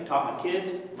great thing. I taught my kids.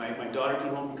 My daughter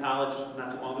came home from college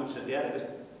not too long ago. She said, Dad, I just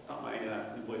taught my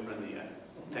new boyfriend the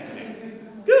 10 Commandments.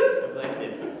 Good. I'm glad you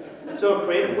did. So a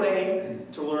creative way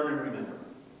to learn and remember.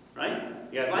 Right?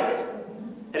 You guys like it?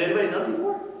 Had anybody done it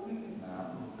before?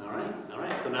 No. All right. All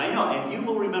right. So now you know, and you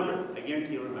will remember. I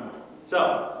guarantee you'll remember.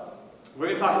 So we're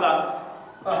going to talk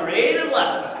about creative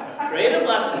lessons. Creative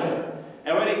lessons.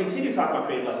 And we're going to continue to talk about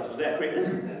creative lessons. Was that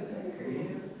creative?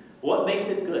 What makes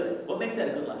it good? What makes that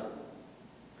a good lesson?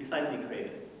 Besides being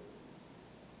creative.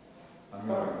 I'm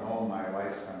going home, my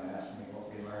wife's going to ask me what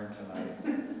we learned tonight.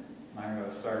 I'm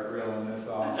going to start reeling this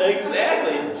off.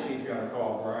 Exactly. And she's going to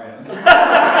call Brian.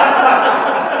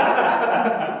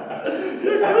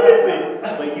 You're crazy.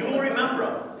 But you will remember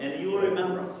them. And you will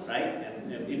remember them, right?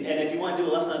 And if you want to do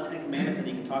a lesson on the 10 Commandments and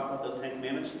you can talk about those 10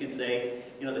 Commandments, you can say,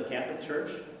 you know, the Catholic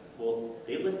Church, well,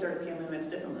 they list their commandments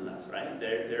different than us, right?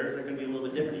 Theirs are going to be a little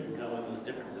bit different. You can come up with those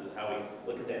differences, how we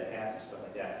look at that passage, stuff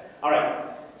like that. All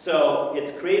right, so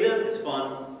it's creative, it's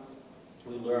fun,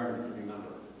 we learn and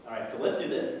remember. All right, so let's do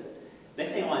this.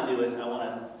 Next thing I want to do is I want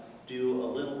to do a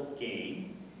little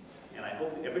game, and I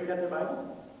hope everybody's got their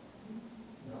Bible?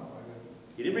 No, I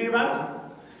didn't. You didn't bring your Bible?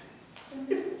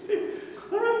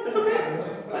 All right, that's okay.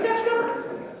 I got you covered.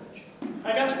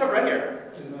 I got you covered right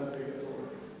here. Did not take it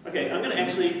over. Okay,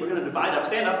 we're going to divide up.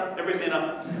 Stand up. Everybody stand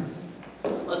up.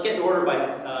 Let's get in order by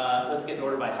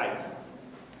height.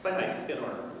 By height. Let's get in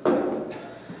order.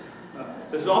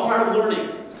 This is all part of learning.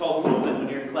 It's called movement when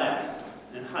you're in class.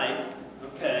 And height.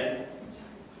 Okay.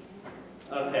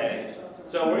 Okay.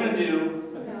 So we're going to do.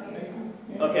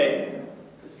 Okay.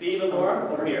 Steve and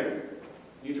Laura over here.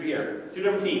 You three here. 2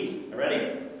 different teams. Are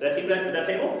ready? That team at that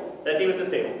table. That team at this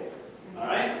table. All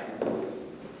right.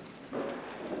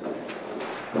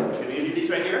 Can we do these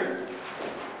right here?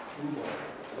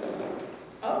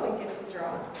 Oh, we get to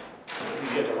draw. You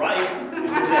get to write.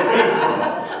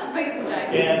 I think it's a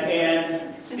giant.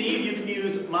 And Steve, you can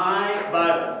use my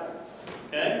Bible.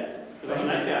 Okay? Because I'm a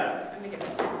nice guy. Let me get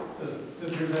it.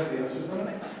 Does yours have the answers on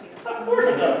it? Of course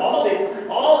it does. All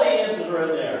the answers are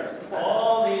in there.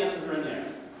 All the answers are in there.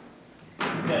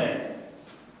 Okay.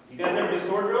 You guys ever do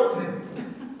sword drills?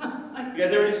 You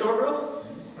guys ever do sword drills?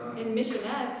 In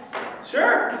missionettes.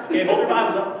 Sure. Okay, hold your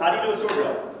Bibles up. How do you do a sword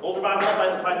drill? Hold your Bible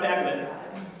up by the back of it.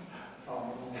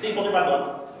 Steve, hold your Bible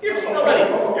up. You're cheating already.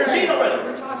 You're cheating already.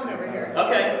 We're talking over here.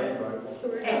 Okay.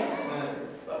 Sword.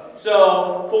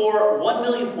 So, for 1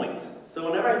 million points. So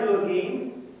whenever I do a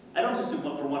game, I don't just do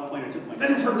one for 1 point or 2 points. I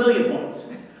do it for 1 million points.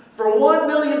 For 1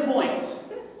 million points,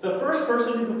 the first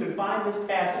person who can find this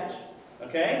passage,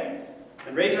 okay?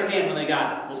 And raise your hand when they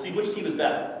got it. We'll see which team is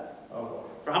better. Oh,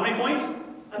 For how many points?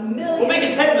 1 million. We'll make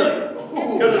it 10 million.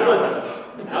 Because it's really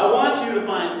special. I want you to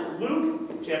find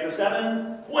Luke chapter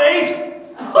 7. Wait!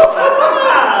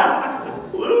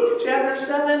 Luke chapter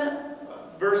 7,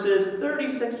 verses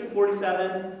 36 to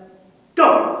 47.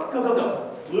 Go! Go, go,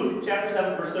 go. Luke chapter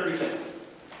 7, verse 36.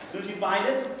 As soon as you find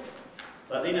it,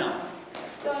 let me know.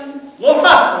 Done.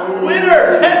 Laura,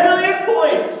 winner! 10 million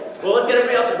points! Well, let's get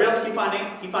everybody else. Everybody else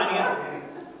keep finding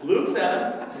it. Luke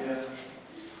 7,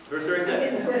 verse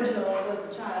 36. It's original was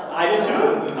a child. I did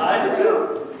too. I did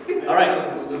too. All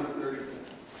right. Luke 36.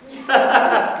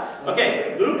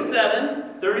 Okay, Luke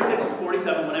 7, 36 to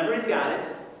 47. Whenever he's got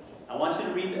it, I want you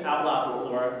to read out loud,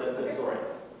 Laura, the story.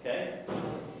 Okay?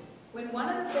 When one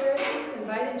of the Pharisees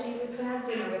invited Jesus to have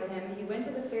dinner with him, he went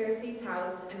to the Pharisee's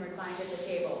house and reclined at the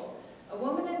table. A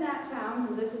woman in that town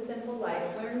who lived a sinful life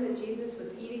learned that Jesus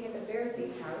was eating at the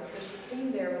Pharisee's house, so she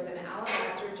came there with an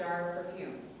alabaster jar of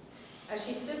perfume. As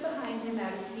she stood behind him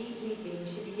at his feet weeping,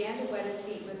 she began to wet his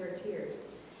feet with her tears.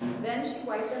 Then she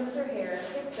wiped them with her hair,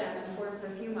 kissed them, and poured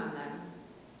perfume on them.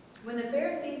 When the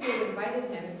Pharisee who had invited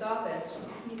him saw this,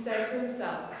 he said to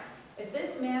himself, "If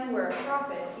this man were a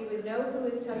prophet, he would know who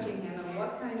is touching him and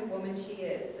what kind of woman she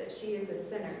is, that she is a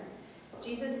sinner."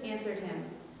 Jesus answered him,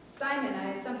 "Simon, I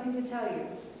have something to tell you."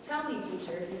 "Tell me,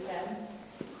 teacher," he said.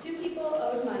 2 people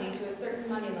owed money to a certain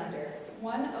moneylender.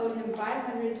 One owed him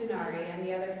 500 denarii and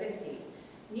the other 50.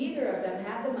 Neither of them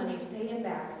had the money to pay him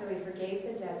back, so he forgave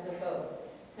the debts of both.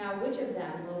 Now which of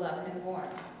them will love him more?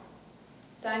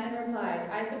 Simon replied,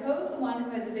 "I suppose the one who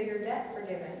had the bigger debt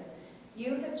forgiven."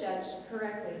 "You have judged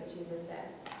correctly," Jesus said.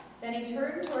 Then he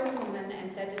turned toward the woman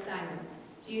and said to Simon,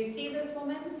 "Do you see this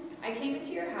woman? I came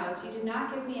into your house. You did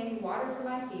not give me any water for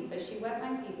my feet, but she wet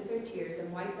my feet with her tears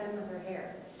and wiped them with her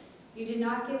hair. You did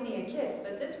not give me a kiss,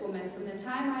 but this woman, from the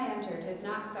time I entered, has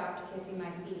not stopped kissing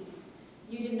my feet.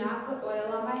 You did not put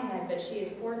oil on my head, but she has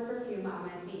poured perfume on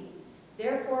my feet.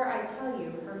 Therefore I tell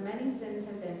you, her many sins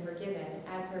have been forgiven,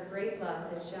 as her great love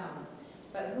has shown.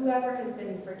 But whoever has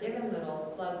been forgiven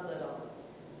little, loves little.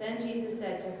 Then Jesus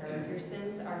said to her, your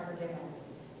sins are forgiven.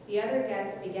 The other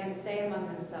guests began to say among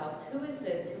themselves, who is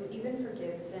this who even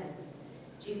forgives sins?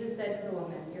 Jesus said to the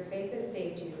woman, your faith has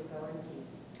saved you. Go in peace.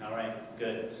 All right,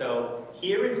 good. So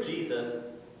here is Jesus,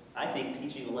 I think,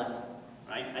 teaching a lesson,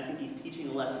 right? I think he's teaching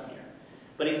a lesson here.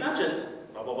 But he's not just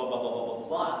blah, blah, blah, blah, blah, blah, blah,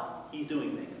 blah. He's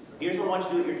doing things. Here's what I want you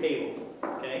to do at your tables,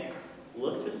 okay?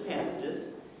 Look through the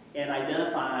passages and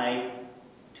identify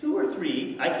 2 or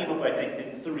 3, I came up, I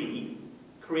think, 3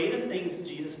 creative things that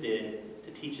Jesus did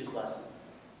to teach his lesson.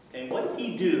 Okay, what did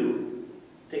he do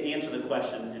to answer the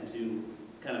question and to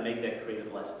kind of make that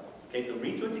creative lesson? Okay, so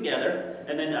read through it together,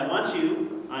 and then I want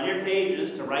you, on your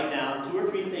pages, to write down 2 or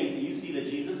 3 things that you see that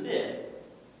Jesus did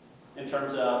in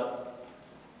terms of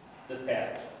this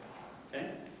passage.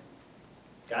 Okay?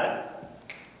 Got it?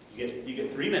 You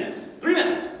get 3 minutes. 3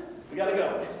 minutes! We gotta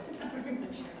go.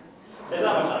 There's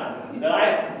not much time. No,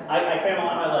 I cram a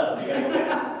lot of my lessons. You gotta go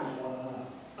fast.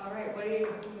 All right, what do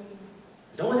you...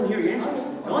 Don't let them hear your answers.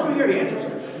 Don't let them hear your answers.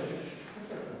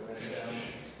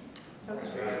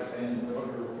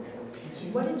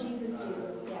 What did Jesus do?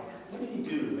 Yeah. What did he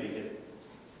do to make it,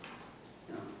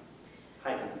 you know,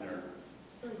 hike his nerve,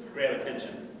 Really tough. grab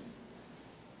attention?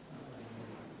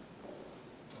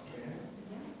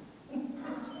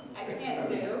 I can't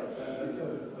do. That's a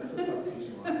tough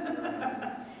teaching one.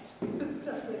 It's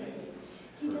tough with me.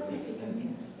 He does like a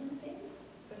comparison thing,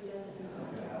 but he does it in a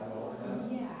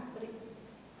yeah, but it...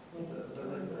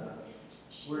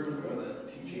 We're looking for the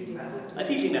teaching method. A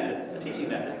teaching method. A teaching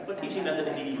method. What teaching method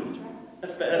did he use?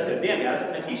 That's good. Dan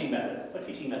got it. A teaching method. What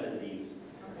teaching method did he use?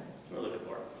 That's what we're looking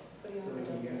for. But he also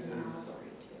does it in a story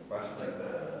too. Question like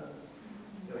that.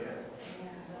 Oh, yeah.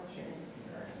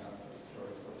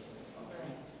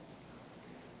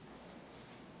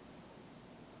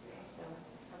 So,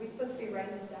 are we supposed to be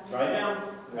writing this down? Write down.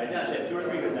 Write down. She had 2 or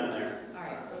 3 written down there. All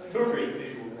right. 2 or 3.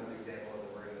 Visual kind of example of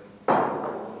the word.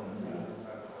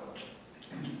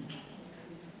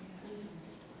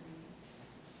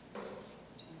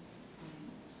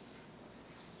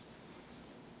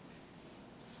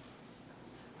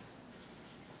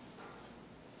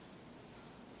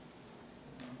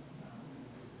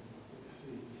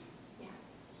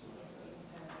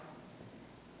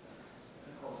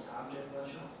 Subject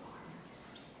lesson.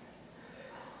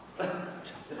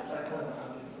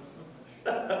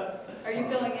 Are you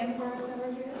filling in for us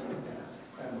over here?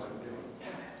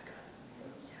 That's good.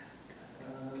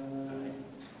 All right.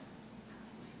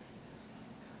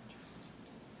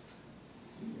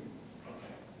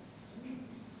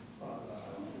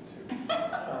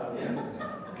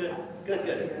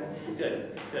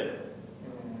 Good.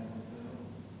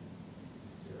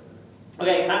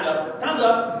 Okay, time's up.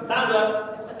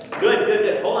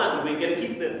 Good. Hold on, we gotta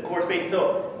keep the more space.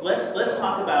 So let's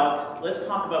talk about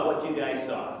what you guys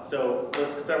saw. So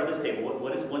let's start with this table.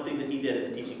 What is one thing that he did as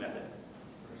a teaching method?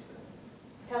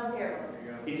 Tells a parable.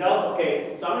 He tells,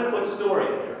 okay, so I'm gonna put story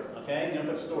in there. Okay, I'm gonna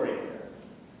put story in there.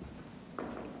 All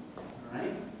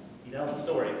right? He tells a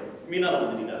story. I mean, another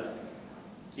one that he does.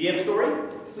 Do you have a story?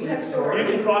 We have story. You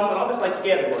can cross it off. It's like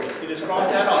categories. You just cross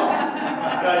that off.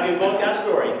 You both got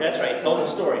story. That's right. Tells a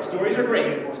story. Stories are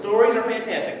great. Stories are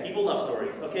fantastic. People love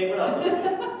stories. Okay, what else?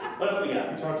 What else we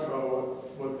got? You talked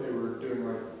about what they were doing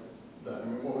right then. I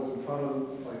mean, what was in front of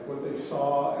them, like what they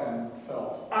saw and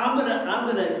felt. I'm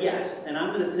gonna yes, and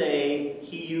I'm gonna say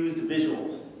he used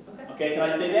visuals. Okay, can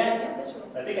I say that? Yeah,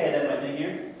 visuals. I think I had that in my thing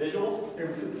here.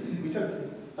 Visuals. We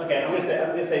said, Okay, I'm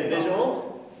gonna say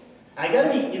visuals. I gotta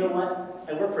be. You know what?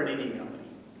 I work for an Indian company.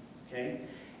 Okay,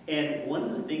 and one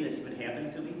of the things that's been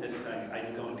happening to me. This is I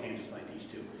do go on tangents when I teach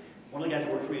too. One of the guys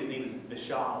that works for me, his name is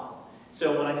Vishal.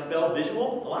 So when I spell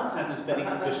visual, a lot of times I'm spelling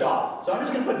Vishal. So I'm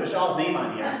just going to put Vishal's name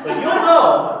on here. But you'll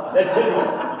know that's visual,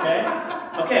 okay?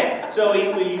 Okay, so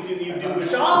you do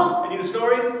Vishal's and you do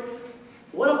stories.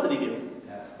 What else did he do?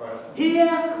 Ask questions. He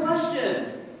asked questions.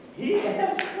 He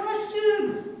asked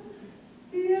questions.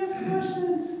 He asked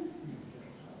questions.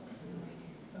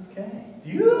 Okay.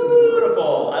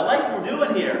 Beautiful. I like what we're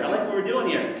doing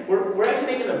here. We're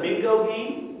actually making a bingo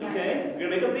game. Okay? We're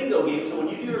going to make a bingo game, so when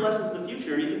you do your lessons in the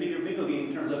future, you can do your bingo game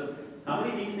in terms of how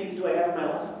many of these things do I have in my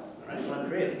lesson? All right, so I'm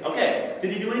creative. Okay,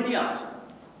 did he do anything else?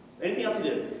 Anything else he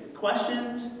did?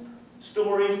 Questions,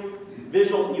 stories,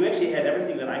 visuals. You actually had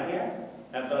everything that I had.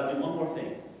 I'll do one more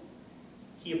thing.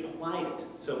 He applied it.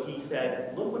 So he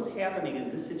said, look what's happening in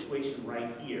this situation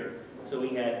right here. So we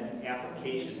had an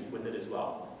application with it as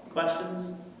well.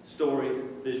 Questions, stories,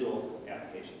 visuals,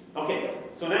 application. Okay,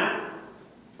 so now,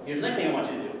 here's the next thing I want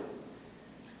you to do.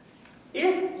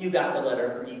 If you got the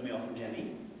letter or email from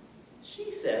Jenny,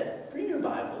 she said, bring your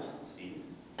Bibles, Steve,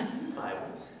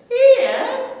 Bibles,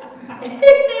 and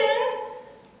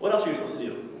what else are you supposed to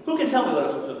do? Who can tell me what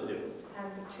else we're supposed to do?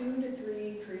 Have 2 to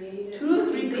 3 creative. 2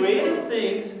 to 3 creative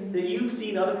things that you've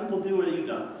seen other people do or that you've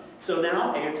done. So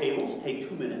now at your tables, take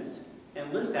 2 minutes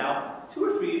and list out 2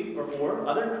 or 3 or 4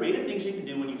 other creative things you can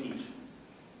do when you teach.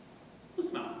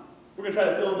 List them out. We're gonna try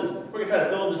to fill in this. We're gonna try to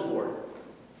fill in this board.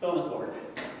 Fill in this board.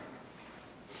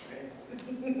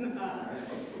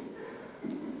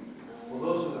 Well,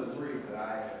 those are the 3 that I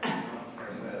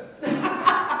with.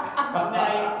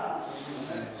 Nice.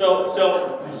 So,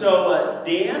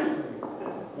 Dan,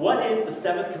 what is the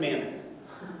 7th commandment?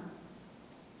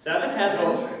 7,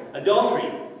 heaven,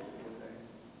 adultery.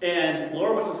 And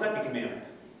Laura, what's the 2nd commandment?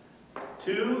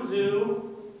 2, zoo,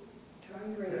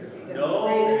 Drawing graves.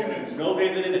 no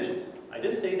graven images. I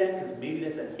just say that because maybe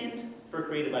that's a hint for a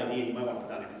creative idea you might want to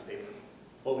put on a piece of paper.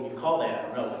 What would you call that?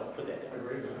 I don't know. Put that down.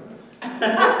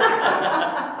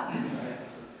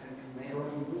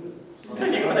 You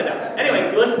can put that down.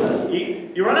 Anyway, listen,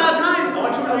 you run out of time. I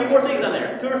want 2 or 3 more things on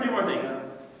there. 2 or 3 more things.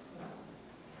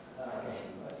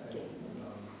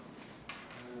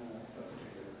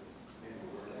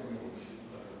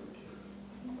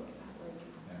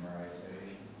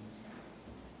 Memorization.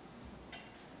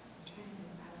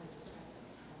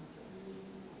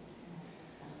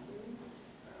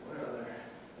 What other?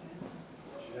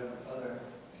 Should have other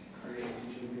creative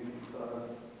teaching maybe you thought of?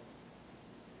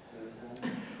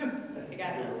 I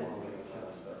got it.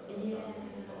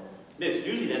 Mitch,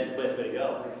 usually that's the best way to go. I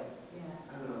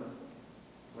don't know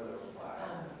whether it was why,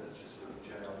 that's just sort of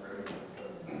general prayer.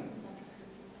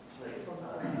 Like,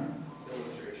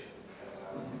 illustration, as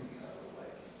I was thinking of,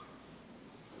 like,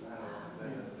 I don't know,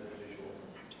 then the visual.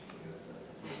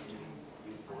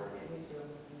 Use board games.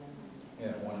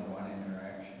 Yeah, one-to-one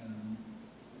interaction,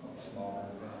 small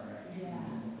group interaction.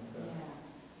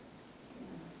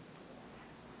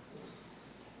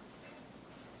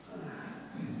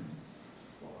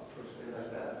 Well, first thing like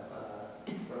that,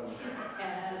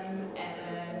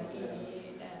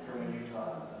 from when you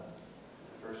taught the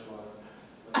first one,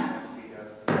 let me speak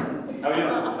us. How are you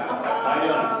doing? How are you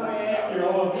doing? You're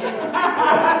almost.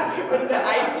 What is it,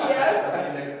 ICS?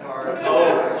 Next card.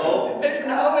 Oh. There's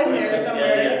an O in there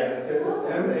somewhere. It's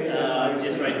M-A-N-I-C.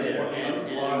 It's right there.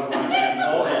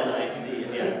 N-N-O-N-I-C.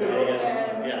 Yeah.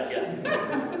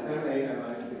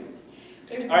 M-A-N-I-C.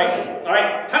 There's All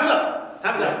right. Time's up.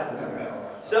 Time's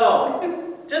up. So,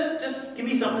 just give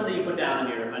me something that you put down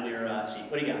on your sheet.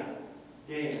 What do you got?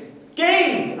 Games.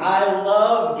 Games. I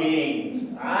love games.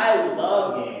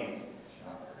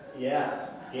 Yes.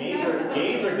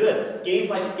 Games are good. Games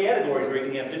like categories where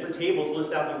you can have different tables,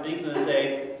 list out their things, and then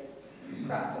say,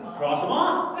 cross them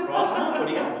off. What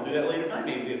do you got? We'll do that later tonight.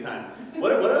 Maybe we have time.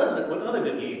 What's another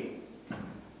good game?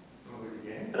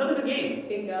 Another good game.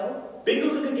 Bingo.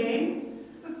 Bingo's a good game.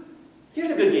 Here's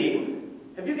a good game.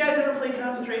 Have you guys ever played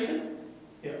concentration?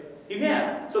 Yeah. You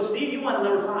have. So Steve, you wanted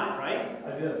number 5, right?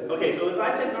 I did. Okay, so if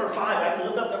I take number 5, I can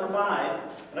lift up number 5,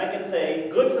 and I can say,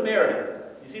 Good Samaritan.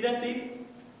 You see that, Steve?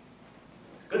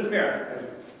 Good Samaritan.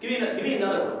 Give me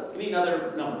another one. Give me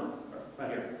another number. Right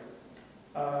here.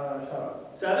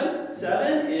 7.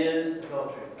 7 is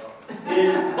Adultery.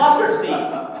 mustard seed.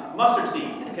 Mustard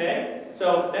seed, okay?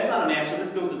 So that's not an action. This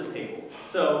goes to this table.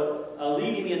 So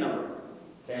Lee, give me a number.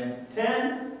 10.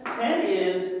 10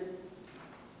 is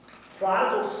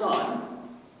prodigal son.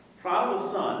 Prodigal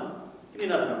son. Give me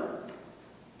another number.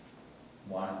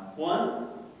 1. 1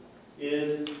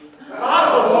 is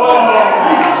prodigal son.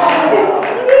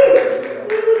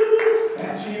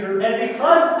 Cheater.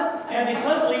 And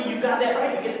because Lee, you got that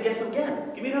right, you get to guess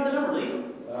again. Give me another number, Lee.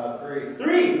 3.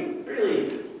 3,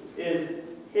 Lee, is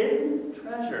hidden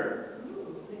treasure.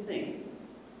 What do you think?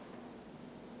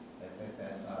 I think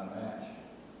that's not a match.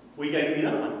 Well, you gotta give me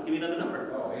another one. Give me another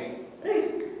number. Oh, 8. Hey,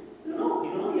 you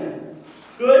don't know yet.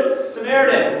 Good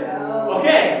Samaritan. Oh.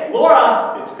 Okay,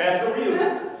 Laura, it's passed over you.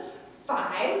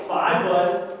 5. 5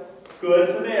 was Good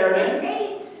Samaritan.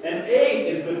 8. And 8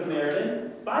 is Good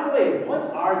Samaritan. By the way,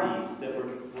 what are these that we're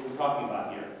talking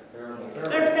about here?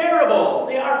 They're parables.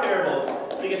 They are parables.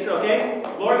 I think it's true, okay?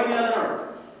 Laura, give me another number.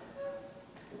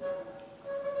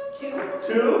 2.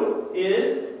 2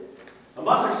 is a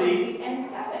mustard seed. And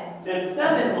 7. And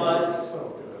 7 was So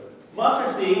good.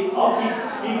 mustard seed. Oh,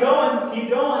 keep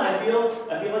going. I feel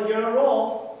like you're on a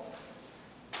roll.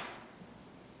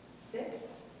 6.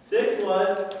 6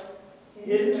 was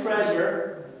hidden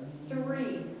treasure.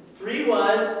 3. 3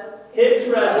 was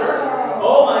hidden treasures.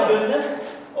 Oh my goodness.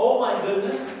 Oh my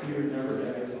goodness. You would never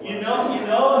get it. I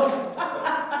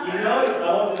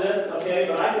won't do this, okay,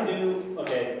 but I can do,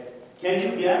 okay. Can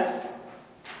you guess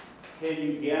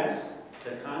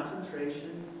the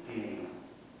concentration game?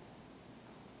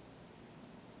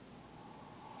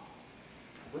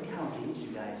 Look how engaged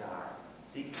you guys are.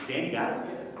 Dan, you got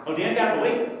it? Oh, Dan's got it.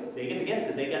 Wait, they get to guess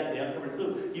because they uncovered the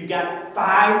clue. You got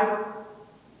 5,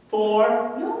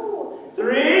 4, No.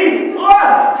 3, 4, 2.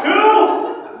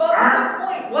 But with a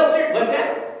point. What's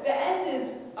that? The end is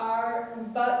R,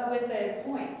 but with a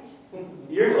point.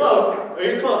 You're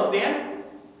close, Dan.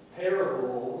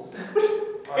 Parables.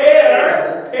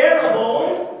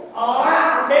 Parables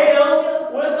are tales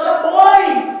with a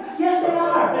point. Yes, they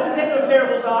are. That's exactly what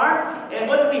parables are. And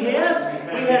what did we have?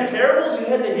 We had parables. You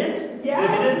had the hint. Yes.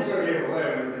 If you didn't- Sort of gave away. I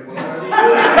was like, what are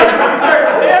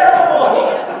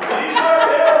These are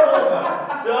parables.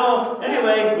 So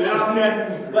anyway, we got off track.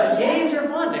 But games are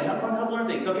fun. They have fun. Help learn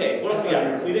things. Okay, what else we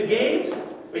got? We did games.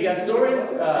 We got stories,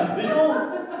 visual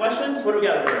questions. What do we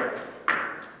got over here?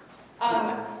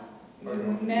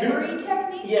 Memory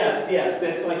techniques? Yes.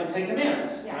 That's like the Ten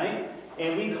Commandments, Yeah. right?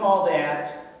 And we call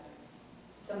that.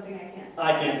 Something I can't say.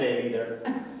 I can't say it either.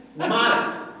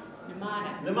 Mnemonics.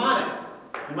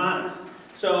 Mnemonics.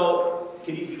 So,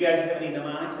 you guys have any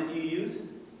mnemonics that you use?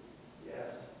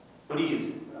 Yes. What do you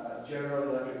use? General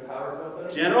Electric Power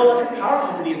Company. General Electric Power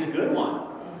Company is a good one.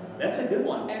 That's a good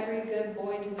one. Every good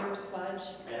boy deserves fudge.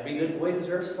 Every good boy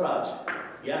deserves fudge.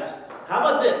 Yes. How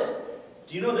about this?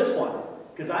 Do you know this one?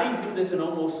 Because I do this in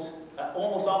almost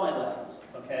all my lessons.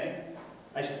 Okay.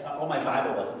 All my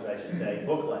Bible lessons, I should say,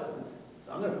 book lessons.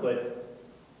 So I'm going to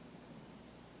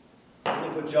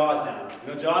put Jaws down. You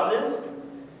know what Jaws is?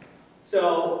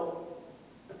 So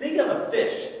think of a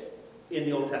fish in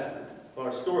the Old Testament, or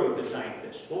a story with a giant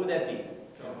fish. What would that be?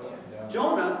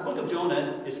 Jonah, the book of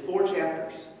Jonah is 4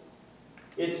 chapters.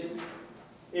 It's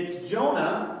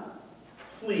Jonah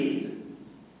flees.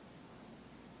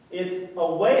 It's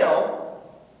a whale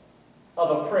of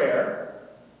a prayer,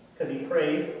 because he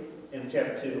prays in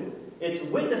chapter 2. It's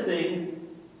witnessing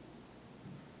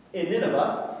in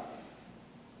Nineveh.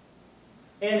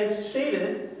 And it's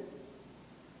shaded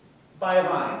by a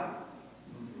vine.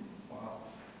 Wow.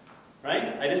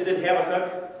 Right? I just did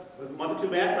Habakkuk a month or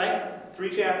 2 back, right? 3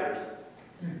 chapters.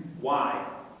 Why?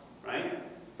 Right?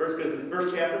 First, because in the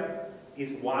first chapter,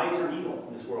 he's wise or evil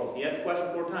in this world. He asks the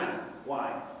question 4 times.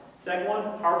 Why? Second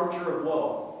one, harbinger of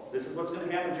woe. This is what's going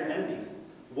to happen to your enemies.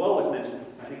 Woe is mentioned,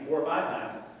 I think, 4 or 5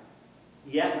 times.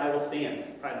 Yet I will stand.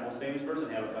 It's probably the most famous verse in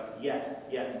Habakkuk. Yet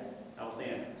I will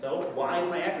stand. So, why is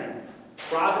my acronym?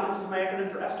 Providence is my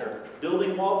acronym for Esther.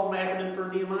 Building walls is my acronym for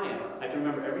Nehemiah. I can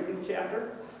remember every single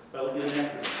chapter by looking at an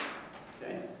acronym.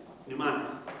 Okay?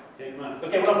 Mnemonics. Okay, mnemonics.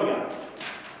 Okay, what else we got?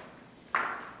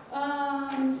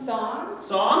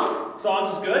 Songs. Songs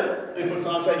is good. I'm going to put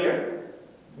songs right here.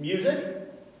 Music.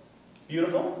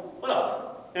 Beautiful. What else?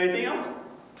 Anything else?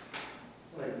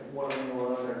 Like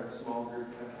one-on-one or small group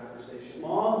kind of conversation.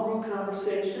 Small group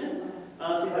conversation.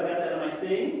 See if I got that on my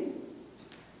thing.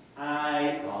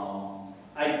 I don't.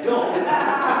 I don't,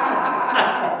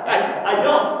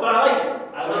 but I like it.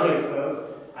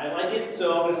 I like it. So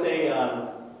I'm going to say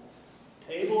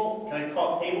table. Can I call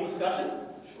it table discussion?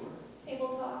 Sure. Table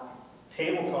talk.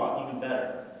 Table talk, even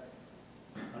better.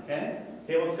 Okay?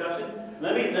 Table discussion.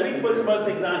 Let me put some other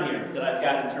things on here that I've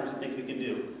got in terms of things we can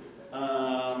do.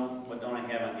 What don't I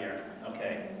have on here?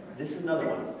 Okay. This is another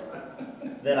one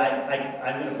that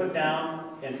I'm going to put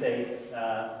down and say,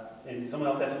 and someone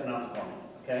else has to pronounce it for me.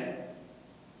 Okay?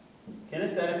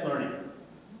 Kinesthetic learning.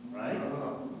 Right?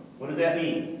 What does that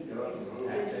mean?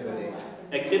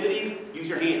 Activities, use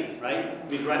your hands, right? It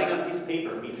means writing on a piece of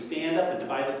paper. It means stand up and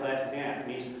divide the class in half. It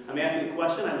means I'm asking a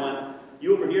question, I want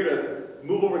you over here to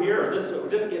move over here, or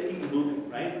just get people moving,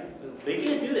 right? They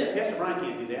can't do that. Pastor Brian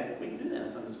can't do that. We can do that in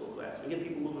Sunday school class. We get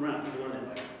people moving around, people learn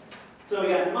that way. So we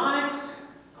got mnemonics,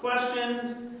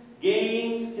 questions,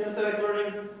 games, kinesthetic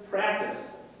learning, practice.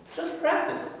 Just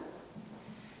practice.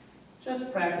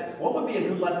 Just practice. What would be a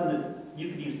good lesson that you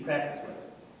could use practice with?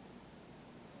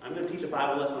 I'm going to teach a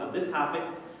Bible lesson on this topic,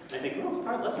 and I think, well, it's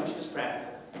part of the lesson, we should just practice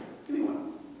it. Give me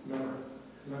one.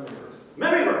 Memory verse.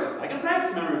 Memory verse. I can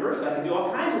practice memory verse. I can do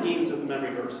all kinds of games with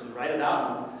memory verses and write it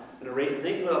out and erase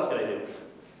things. What else can I do?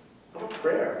 How about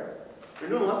prayer? You're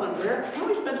doing a lesson on prayer? How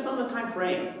many spend some of the time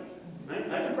praying? Right?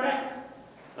 I can practice.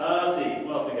 Let's see.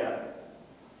 What else we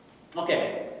got?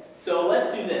 Okay. So let's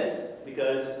do this,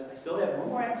 because I still have one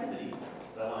more activity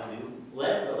that I want to do.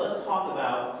 Let's talk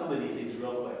about some of these things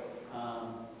real quick.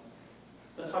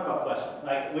 Let's talk about questions.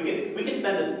 Like, we can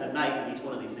spend a night on each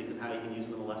one of these things and how you can use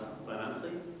them in the lesson, but honestly,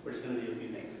 we're just going to do a few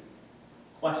things.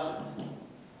 Questions.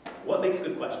 What makes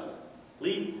good questions?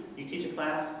 Lee, you teach a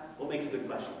class, what makes a good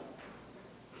question?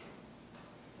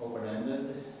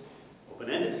 Open-ended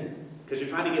Open-ended. Because you're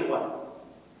trying to get what?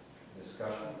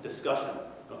 discussion. Discussion.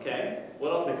 Okay?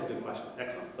 What else makes a good question?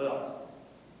 Excellent. What else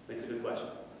makes a good question?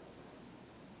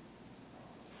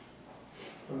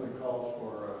 Something calls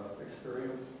for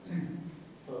experience.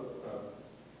 So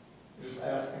just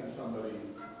asking somebody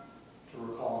to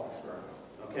recall an experience.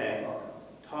 That's what Okay. I'm talking.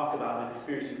 Talk about an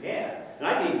experience you had. And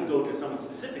I can even go to someone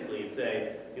specifically and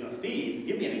say, you know, Steve,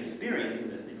 give me an experience in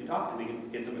this. You can talk to me,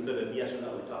 get some instead of yes or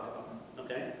no, we talk about it.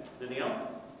 Okay? Anything else?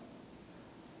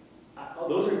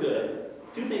 Those are good.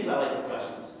 Two things I like in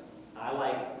questions. I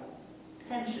like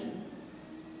tension,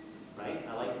 right?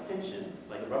 I like tension,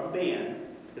 like a rubber band,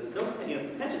 because it builds, you know,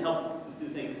 tension helps to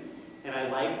do things. And I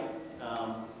like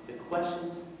the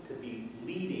questions to be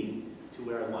leading to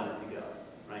where I want it to go,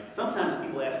 right? Sometimes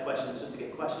people ask questions just to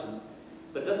get questions,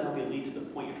 but it doesn't help you lead to the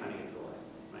point you're trying to get to the lesson,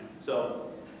 right? So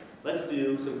let's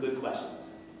do some good questions.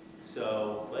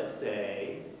 So let's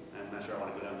say, I'm not sure I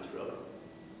want to go down this road.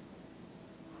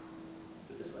 Let's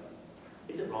do it this way.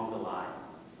 Is it wrong to lie?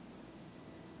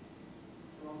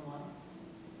 Is it wrong to lie?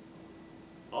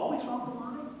 Always wrong to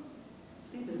lie?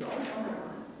 Steve, is it always wrong to lie?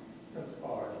 That's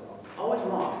always wrong. Always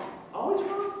wrong. Always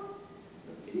wrong?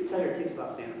 Did you tell your kids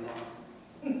about Santa Claus?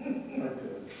 I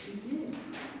did. You did.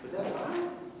 Was that a lie?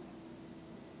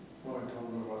 Well, I told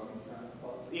them it wasn't Santa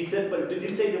Claus. You said, but did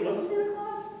you say there was a Santa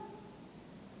Claus?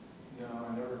 No,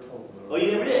 I never told them. Oh,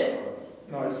 you never did?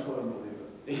 No, I just let them believe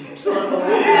it. So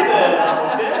unbelievable.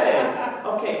 Okay.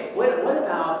 Okay. What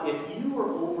about if you were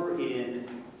over in,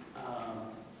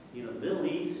 you know, the Middle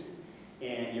East,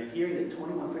 and you're hearing that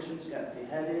 21 Christians got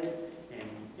beheaded,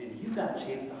 and you got a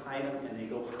chance to hide them, and they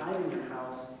go hide in your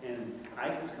house, and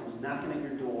ISIS comes knocking at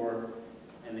your door,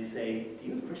 and they say, "Do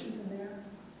you have Christians in there?"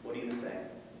 What are you gonna say?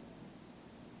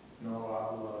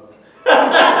 No,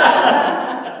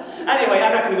 Anyway,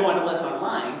 I'm not going to go into less on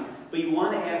lying, but you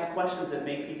want to ask questions that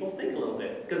make people think a little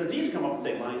bit. Because it's easy to come up and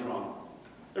say, lying's wrong.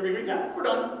 Everybody, yeah, we're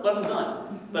done, lesson's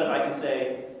done. But if I can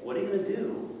say, what are you going to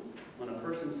do when a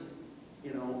person's,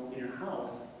 you know, in your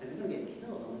house, and they're going to get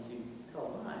killed unless you tell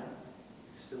a lie?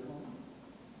 It's still wrong.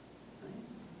 Right?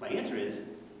 My answer is,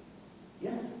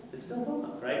 yes, it's still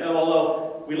wrong, right?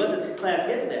 Although, we let the class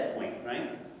get to that point,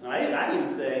 right? I'd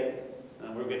even say,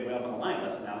 we're getting way up on the lying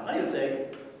lesson now, I'd even say,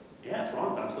 yeah, it's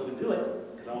wrong, but I'm still going to do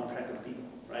it because I want to attract those people,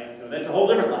 right? So that's a whole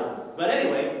different lesson. But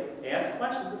anyway, ask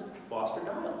questions and foster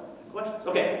dialogue. Questions.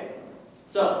 Okay,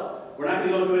 so we're not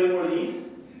going to go through any more of these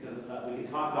because we can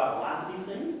talk about a lot of these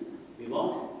things. We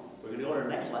won't. We're going to go to our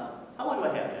next lesson. How long do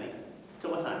I have, Jenny?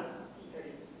 Till what time?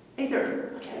 8:30.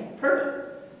 8:30. Okay, perfect.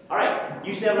 All right,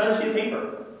 you should have another sheet of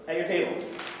paper at your table.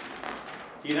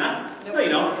 Do you not? Nope. No, you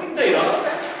don't. No, you don't.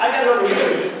 I got it over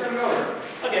here. You just turn it over.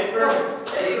 Okay, perfect.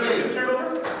 Hey, you turn it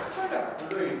over.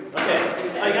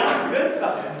 Okay, I got it. Good?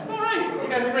 All right, you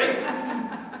guys are great.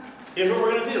 Here's what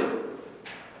we're going to do.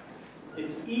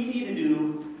 It's easy to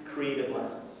do creative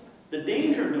lessons. The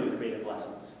danger of doing creative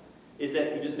lessons is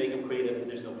that you just make them creative and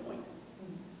there's no point.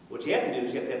 What you have to do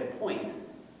is you have to have a point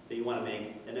that you want to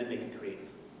make and then make it creative.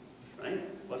 Right?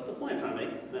 What's the point I'm trying to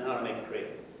make and then how to make it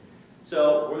creative?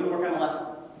 So we're going to work on a lesson.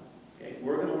 Okay?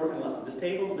 We're going to work on a lesson. This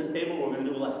table, we're going to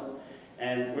do a lesson.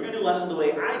 And we're going to do a lesson the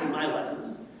way I do my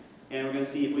lessons. And we're going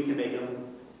to see if we can make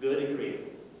them good and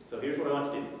creative. So here's what I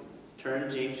want you to do. Turn to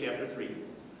James chapter 3.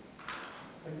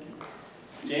 Thank you.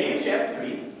 James chapter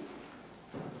 3.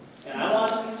 And I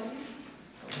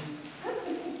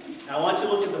want you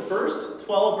to look at the first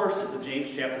 12 verses of James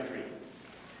chapter 3.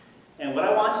 And what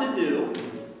I want you to do,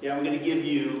 I'm going to give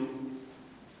you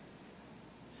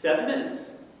 7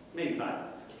 minutes, maybe 5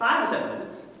 minutes, 5 to 7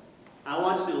 minutes. I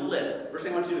want you to list. First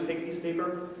thing I want you to do is take a piece of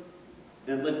paper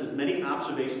and list as many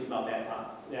observations about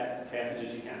that passage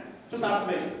as you can. Just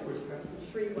observations. Which passage?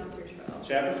 3, 1 through 12.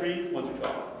 Chapter 3, 1 through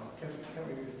 12. Can't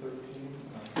we do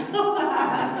 13?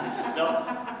 No,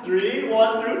 3,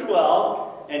 1 through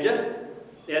 12. And just,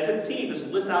 as a team, just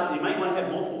list out, you might want to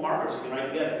have multiple markers you can write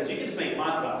together, because you can just make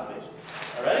lots of observations.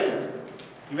 All right?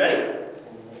 You ready?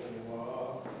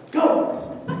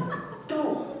 Go!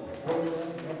 Go!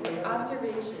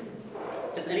 Observations.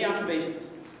 Just any observations.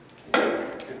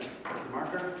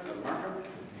 Marker? Marker?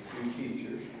 A few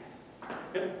teachers.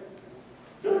 Good.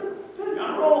 Good. Good. You're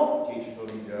on a roll. Teachers will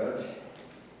be judged.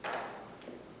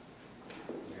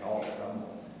 We all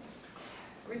stumble.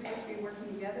 We're supposed to be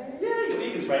working together? Yeah, you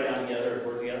can just write down together or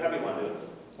work together, however you want to do it.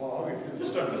 Well, we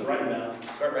Just write them down.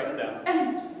 Start writing them down.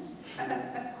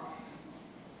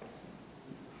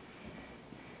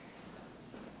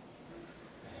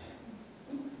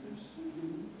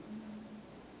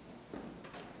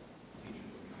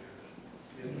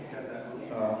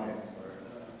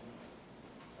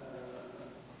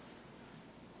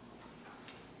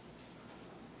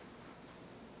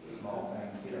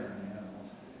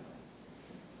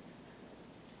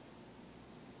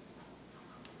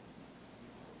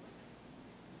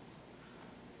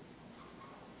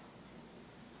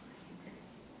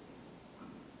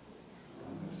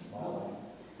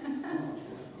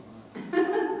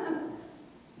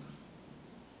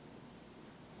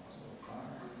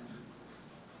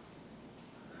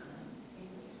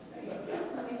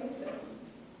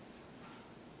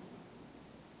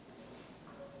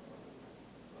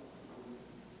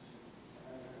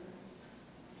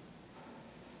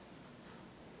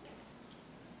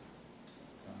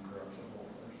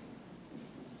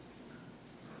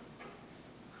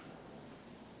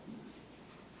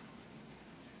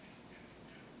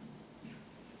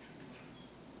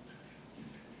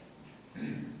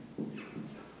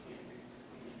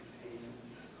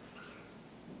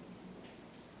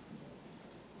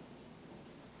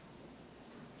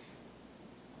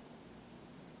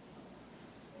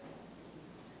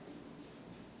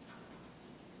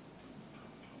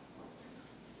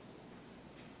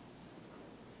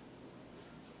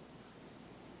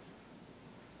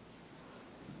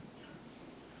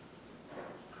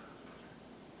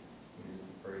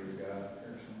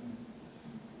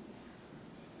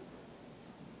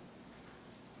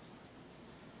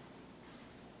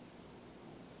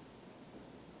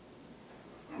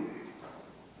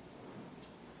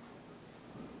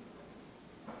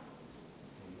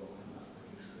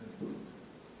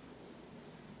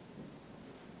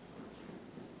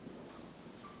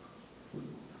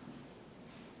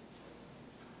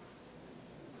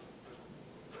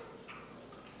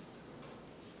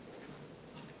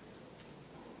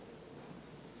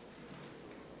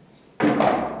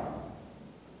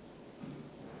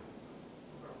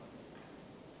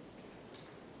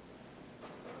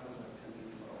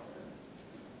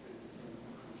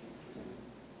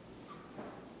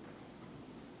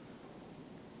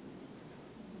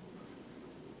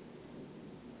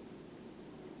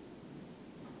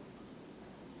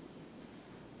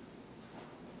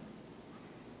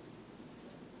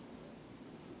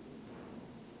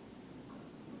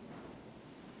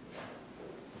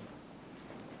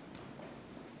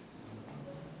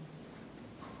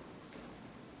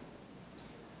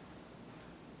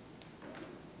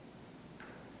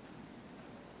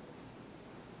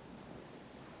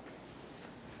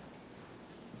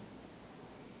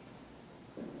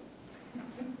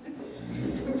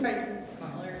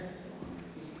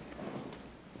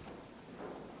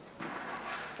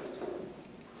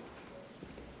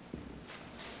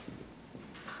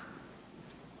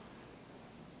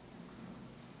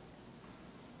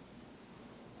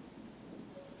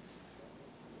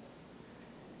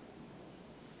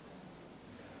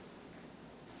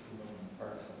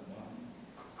 Parks of the Vine.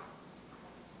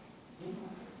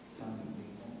 Tongue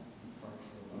people in Parks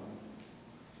of the Vine.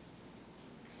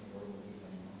 The Lord will be them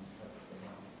in Parks of the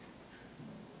Vine.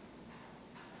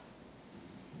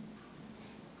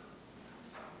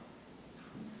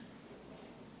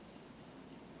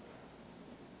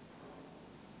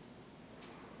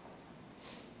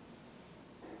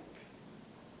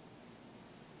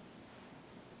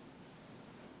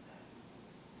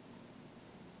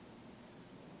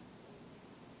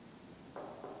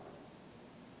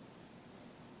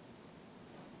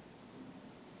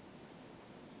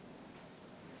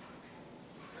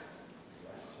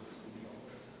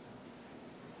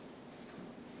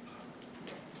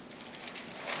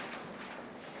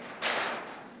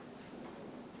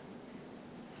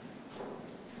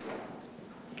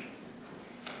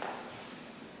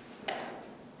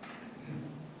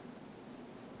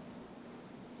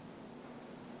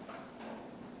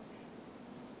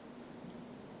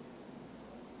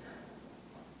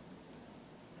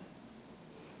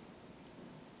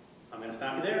 I'm going to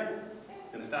stop you there.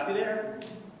 Going to stop you there.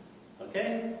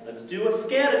 Okay, let's do a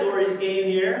categories game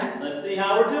here. Let's see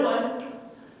how we're doing.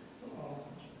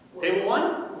 Table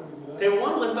one? Table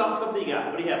one, list off something you got.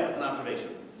 What do you have? What's an observation?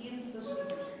 You people should be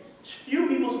teachers. Few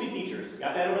people should be teachers.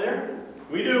 Got that over there?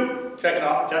 We do. Check it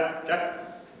off. Check,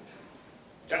 check.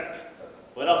 Check.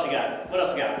 What else you got? What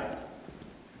else you got?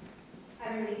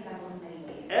 Everybody stumbles in many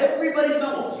ways. Everybody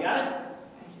stumbles. You got it?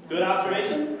 Good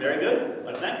observation. Very good.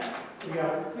 What's next? You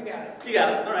got it. We got it. You got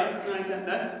it. All right. All right.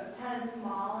 Next. Tongue is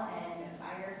small and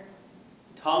fire.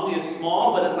 Tongue is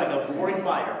small, but it's like a roaring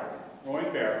fire.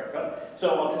 Roaring fire. So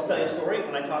I'll just tell you a story.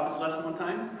 When I taught this lesson one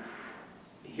time,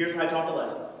 here's how I taught the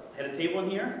lesson. I had a table in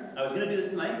here. I was going to do this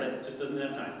tonight, but I just didn't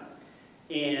have time.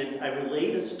 And I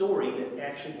relayed a story that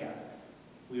actually happened.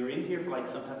 We were in here for like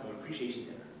some type of appreciation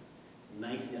dinner.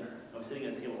 Nice dinner. I was sitting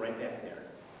at a table right back there.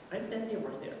 Right at that table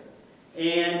right there.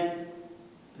 And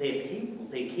they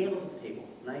had candles at the table.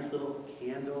 Nice little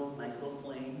candle, nice little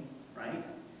flame, right?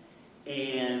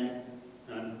 And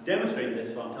I'm demonstrating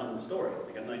this while I'm telling the story.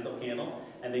 They got a nice little candle.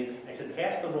 And I said,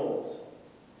 pass the rolls.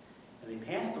 And they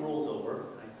passed the rolls over.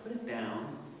 I put it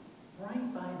down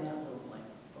right by that little flame.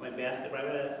 Put my basket right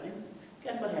by that flame.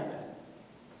 Guess what happened?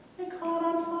 It caught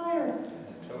on fire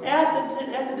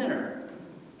at the dinner.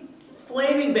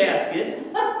 Flaming basket.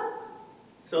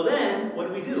 So then, what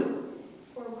do we do?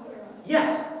 Pour water on it.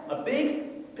 Yes, a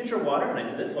big pitcher of water, and I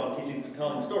did this while in case you're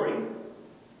telling the story.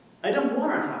 I dumped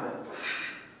water on top of it.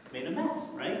 Made a mess,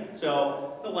 right?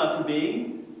 So the lesson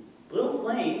being, little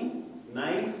flame,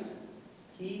 nice,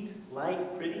 heat,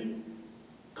 light, pretty,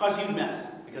 caused a huge mess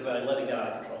because I let it get out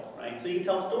of control, right? So you can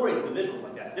tell stories with visuals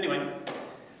like that. Anyway,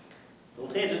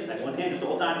 little tangents. I go on tangents the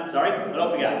whole time. Sorry. What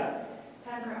else we got?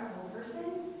 Tongue corrupts the whole person.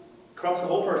 Corrupts the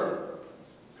whole person.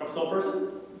 Corrupts the whole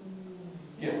person?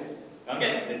 Yes.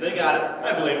 Okay, if they got it,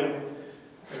 I believe them.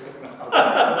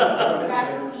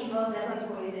 Restless evil, deadly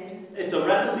poison. It's a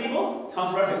restless evil.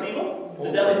 Tongue's restless evil. It's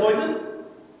a deadly poison.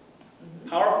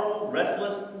 Powerful,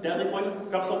 restless, deadly poison.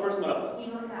 Corrupts the whole person. What else?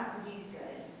 Evil cannot produce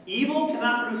good. Evil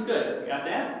cannot produce good. You got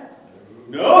that?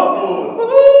 No.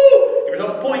 Woo-hoo! Give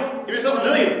yourself a point. Give yourself a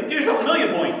million. Give yourself a million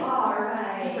points. All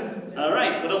right. All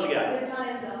right. What else you got? The tongue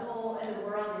is the world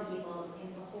of evil. It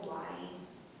seems the whole body.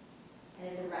 And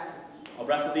it's a restless evil. A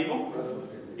restless evil. Restless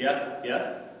evil. Yes. Yes.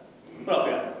 What else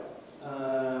we got?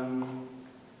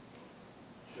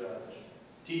 Judge.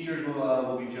 Teachers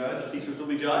will be judged. Teachers will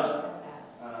be judged.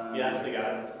 Yes, we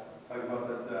got it. Talk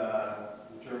about that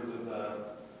in terms of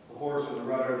the horse or the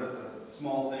rudder, that the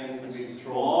small things can be controlled.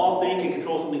 Small thing can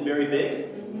control something very big.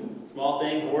 Small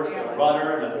thing, horse, Yeah.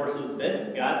 rudder, and the horse is the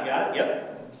bit. Got it.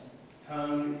 Yep.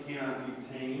 Tongue cannot be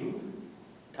tamed.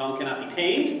 Tongue cannot be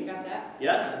tamed. Got that?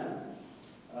 Yes.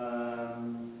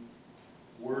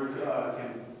 Words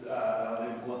can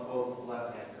both bless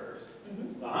and curse.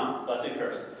 Blessing,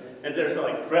 curse. And there's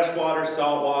like fresh water,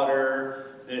 salt water.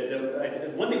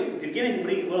 One thing, to get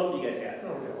anybody, what else do you guys have?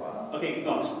 Oh, yeah, wow. Okay,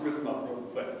 no, just list them up real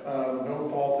quick. No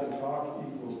fault in talk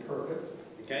equals perfect.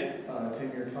 Okay.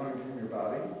 Tame your tongue, tame your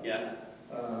body. Yes.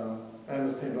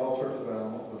 Animals tamed all sorts of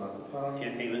animals, but not the tongue.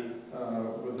 Can't tame it.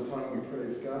 With the tongue we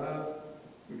praise God.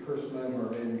 We curse men who are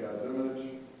made in God's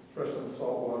image. Fresh and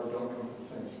salt water don't come from the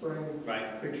same spring.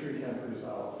 Right. Fig tree can't produce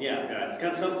olives. Yeah. It's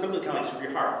kind of something kind of like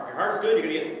your heart. If your heart's good, you're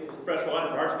gonna get fresh water.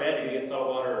 If your heart's bad, you're gonna get salt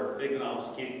water or figs and olives.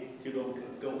 You can't two go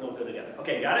good together.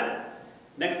 Okay, got it.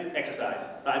 Next exercise.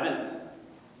 5 minutes.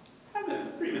 5 minutes.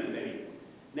 3 minutes maybe.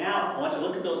 Now I want you to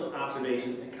look at those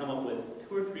observations and come up with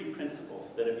 2 or 3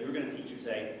 principles that if you were going to teach, you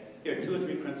say, here are 2 or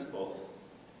 3 principles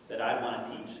that I want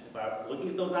to teach. If I'm looking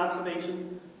at those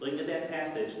observations, looking at that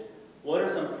passage, what are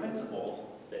some principles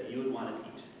that you would want to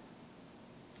teach?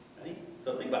 Ready?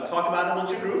 So think about it. Talk about it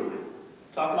amongst your group.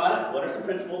 Talk about it. What are some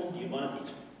principles you want to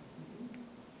teach?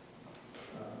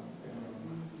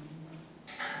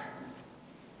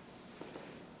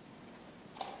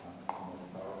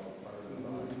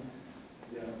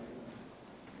 Yeah.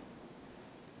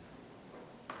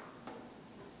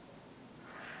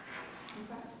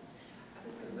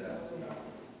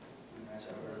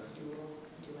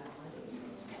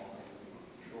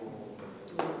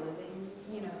 Dual living,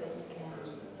 you know, that you can,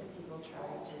 that people try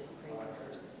to praise and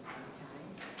curse at the same time.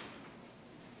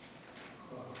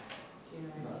 Do you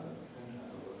know what I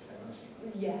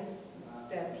mean? Yes,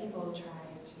 that people try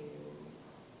to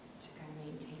kind of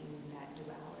maintain that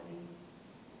duality,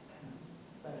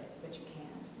 but you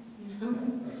can't.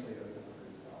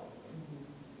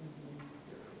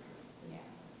 Yeah,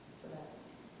 so that's.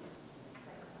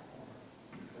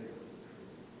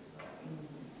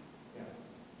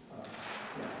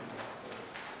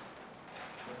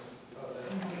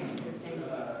 It's the same,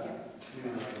 yeah.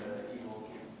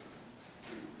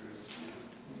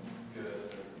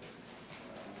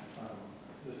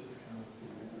 This is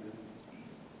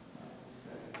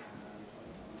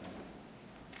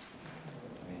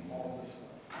kind of all this stuff.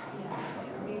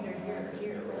 Yeah, it's either here or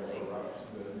here, really.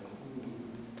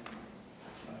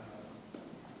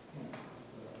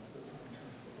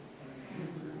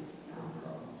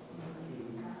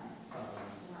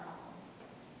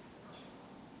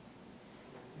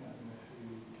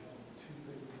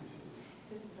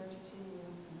 This verse 2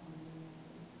 was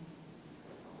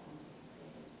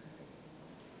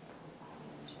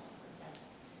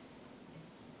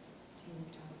it's team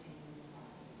taming the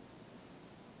body.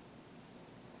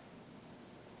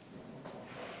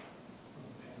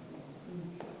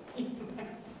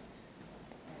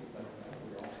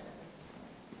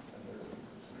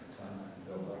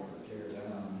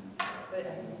 But I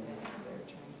think that they're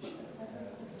trying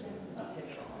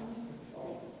to show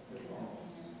that this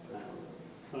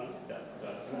is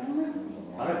pivotal.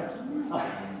 All right.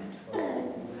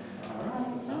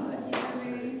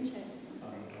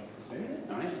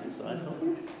 All right, so I told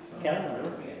Kelly,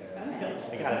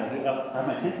 I got it. I have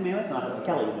my 10 commandments, and I have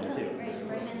Kelly in there too.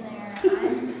 Right in there.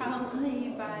 I'm probably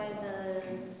by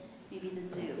maybe the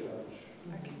zoo.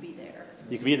 I could be there.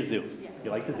 You can be at the zoo. Yeah. You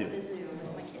like the zoo? The zoo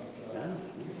with my kids. Yeah.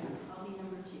 I'll be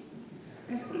number 2.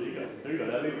 There you go. There you go.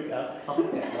 That'll be, I'll do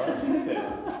that. All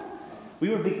right. We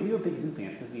were big zoo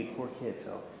fans because we had 4 kids,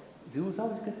 so zoo was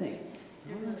always a good thing.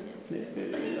 It really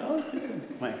is. Always good.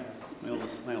 My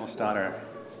oldest daughter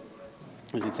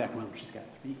was in Sacramento. She's got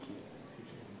 3 kids.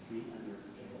 3 under.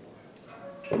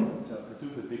 So the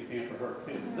zoo's a big fan for her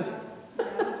too.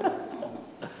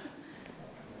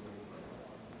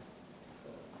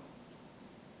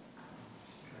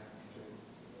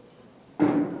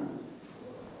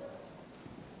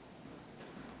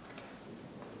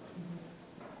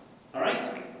 All right.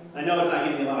 I know it's not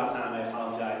giving you a lot of time. I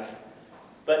apologize.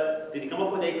 But did you come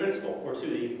up with a principle or 2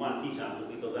 that you want to teach on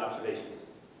with those observations?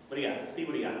 What do you got? Steve,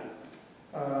 what do you got?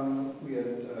 We had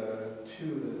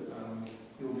 2 that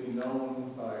you'll be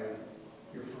known by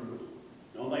your fruit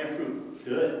Known by your fruit.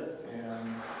 Good.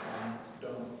 and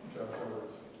don't judge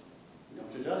others.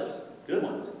 Don't judge others. Good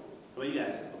ones. What do you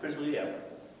guys? What principle do you have?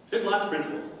 There's lots of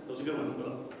principles. Those are good ones. What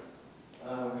else?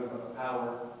 Good about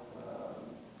power.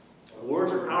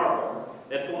 Words are powerful.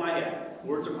 That's the one I got.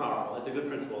 Words are powerful. That's a good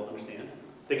principle to understand.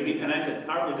 They can be, and I said,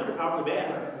 powerfully good or powerfully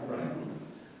bad. Right.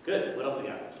 Good. What else we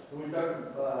got? We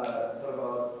talked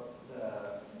about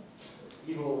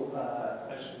evil,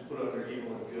 I should put under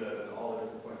evil and good, and all the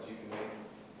different points you can make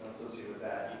associated with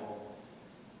that. Evil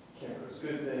can't produce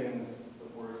good things,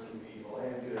 but words can be evil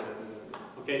and good.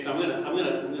 Okay, so I'm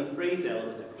gonna phrase that a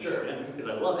little differently. Sure. Because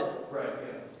I love it. Right,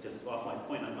 yeah. Because it's lost my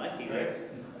point on my key, Right. right?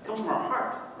 It comes from our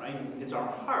heart, right? It's our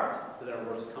heart that our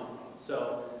words come from.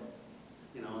 So,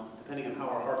 you know, depending on how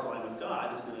our hearts align with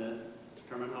God is going to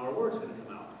determine how our words are going to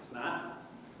come out. If it's not,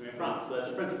 we may promise. So that's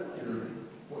a principle.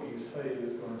 What you say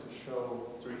is going to show.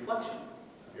 It's a reflection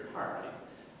of your heart, right?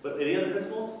 But any other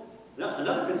principles? No,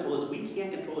 another principle is we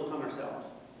can't control the tongue ourselves,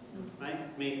 right?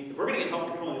 I mean, if we're going to get help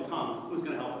controlling the tongue, who's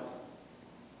going to help us?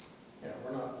 Yeah,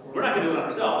 We're not going to do it on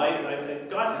ourselves.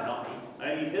 God's going to help me.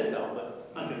 I need His help, but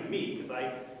it's not going to be me because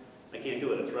I can't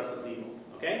do it. It's restless evil.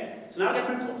 Okay? So now we got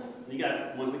principles. You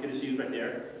got ones we could just use right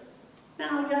there.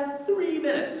 Now we got 3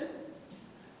 minutes.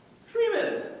 3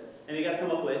 minutes. And you got to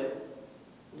come up with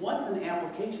what's an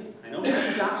application. I know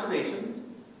these observations.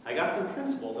 I got some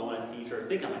principles I want to teach or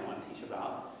think I might want to teach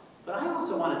about. But I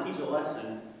also want to teach a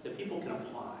lesson that people can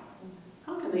apply.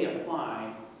 How can they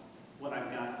apply what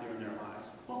I've got here in their lives?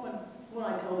 What would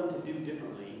I tell them to do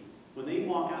differently when they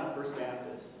walk out of First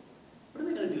Baptist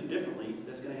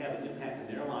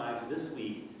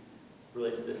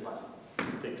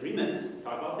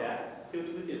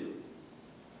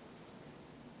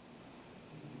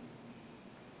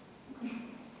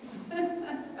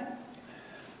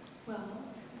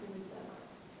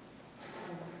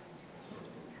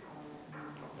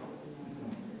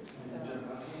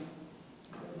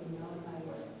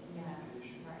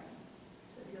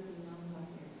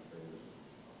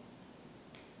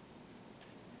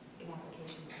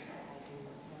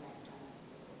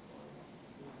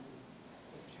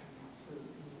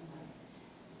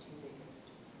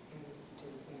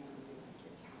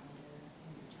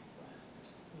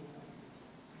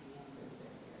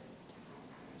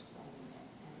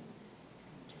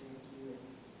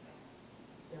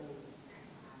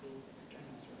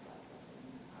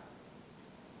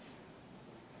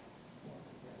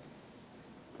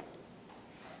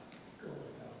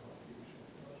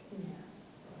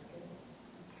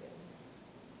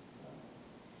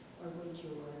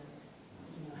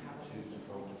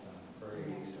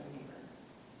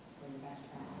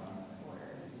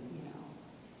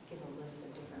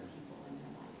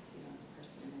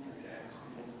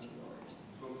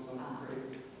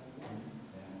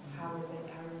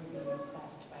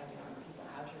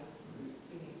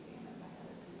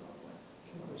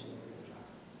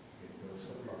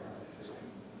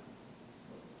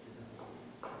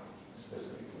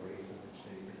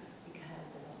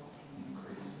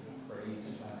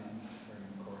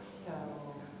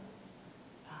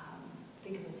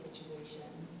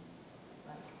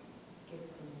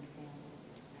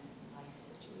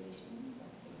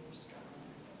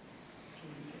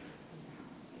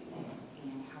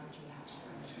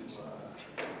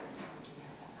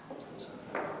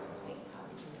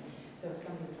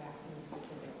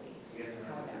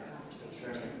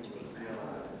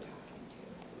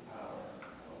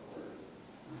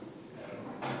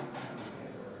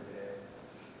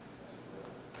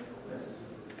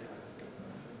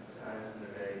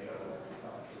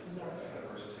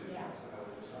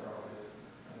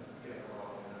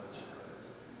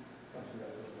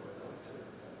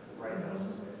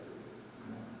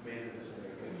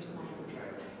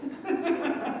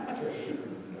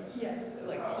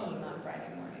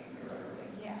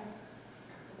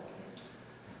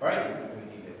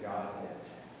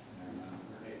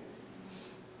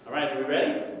All right, are we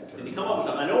ready? Did you come up with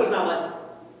something? I know it's not like,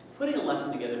 putting a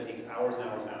lesson together takes hours and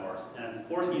hours and hours, and I'm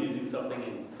forcing you to do something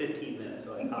in 15 minutes,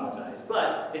 so I apologize.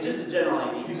 But it's just a general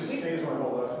idea. You just changed my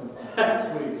whole lesson from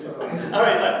last week, so. All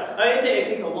right, fine. It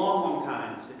takes a long, long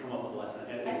time to come up with a lesson,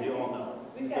 as you all know.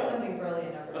 We've got something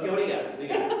brilliant over Okay, here. what do you got? What do you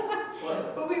got?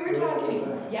 What? But we were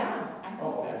talking, yeah, I think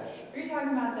Oh, so. okay. We were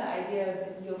talking about the idea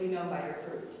of you'll be known by your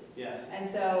fruit. Yes. And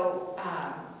so,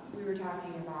 we were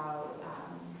talking about,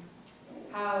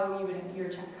 how your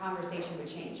conversation would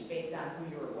change based on who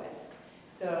you were with.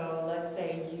 So let's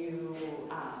say you,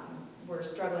 were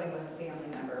struggling with a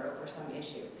family member over some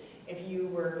issue. If you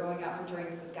were going out for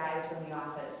drinks with guys from the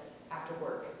office after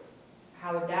work,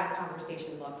 how would that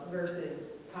conversation look versus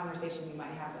conversation you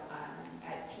might have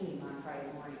at team on Friday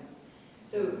morning?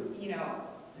 So, you know,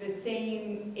 the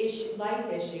same life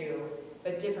issue,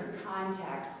 but different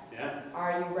contexts. Yeah.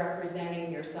 Are you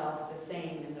representing yourself the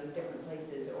same in those different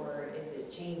places, or is it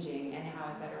changing, and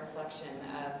how is that a reflection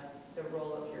of the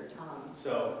role of your tongue?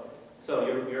 So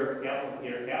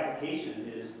your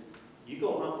application is, you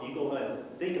go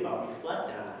and think about, reflect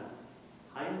on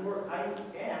how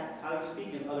you act, how you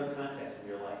speak in other contexts of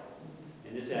your life.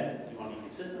 And is that, do you want to be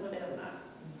consistent with that or not?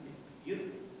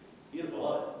 Beautiful. Beautiful. I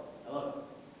love it. I love it.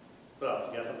 What else?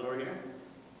 You got something over here?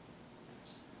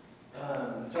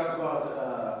 Talk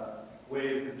about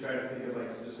ways, try to think of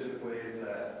like specific ways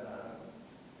that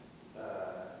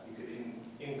you could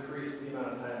increase the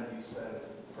amount of time that you spend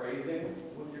praising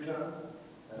with your tongue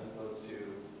as opposed to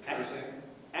cursing.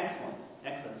 Excellent.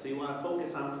 Excellent. So you want to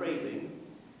focus on praising.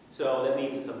 So that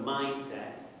means it's a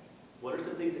mindset. What are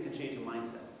some things that can change a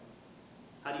mindset?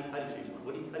 How do you change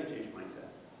one? How do you change your mindset?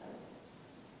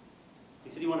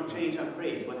 You said you want to change on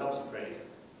praise. What helps you praise?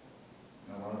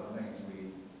 Now, one of the things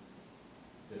we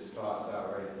just tossed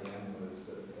out right at the end was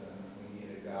that we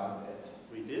need a God that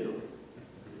We do.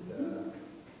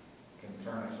 can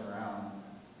turn us around.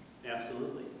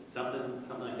 Absolutely. Something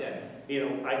like that. You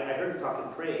know, I heard you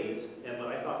talking praise, and what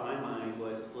I thought in my mind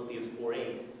was Philippians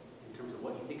 4:8, in terms of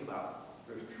what you think about.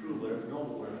 Where's true, where's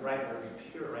noble, where's right, where's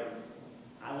pure, right?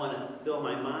 I want to fill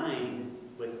my mind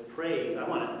with praise. I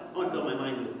want to fill my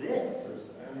mind with this.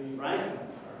 Right?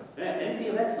 Yeah, anything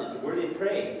of excellence, worthy of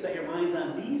praise. Set your minds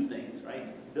on these things,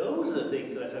 right? Those are the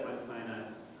things that I set my mind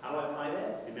on. How do I apply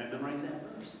that? Maybe I memorize that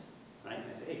verse. Right?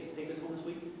 And I say, hey, take this home this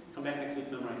week. Come back next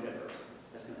week, memorize that verse.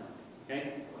 That's going to help.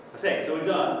 Okay? I say, so we've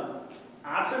done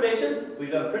observations,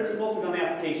 we've done principles, we've done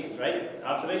applications, right?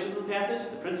 Observations of the passage,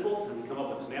 the principles, and we come up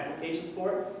with some applications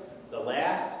for it. The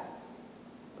last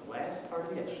part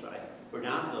of the exercise. We're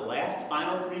down to the last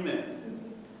final 3 minutes.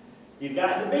 You've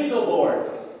got your bingo board.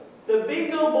 The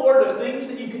bingo board of things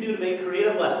that you can do to make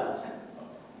creative lessons.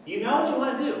 You know what you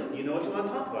want to do. You know what you want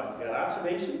to talk about. You've got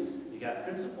observations, you've got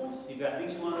principles, you've got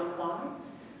things you want to apply.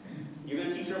 You're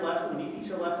going to teach your lesson. When you teach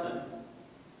your lesson,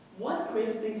 what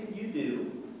creative thing could you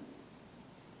do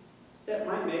that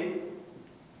might make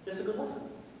this a good lesson?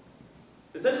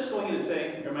 Instead of just going in and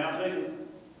saying, here are my observations,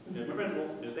 here's my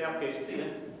principles, here's the application, see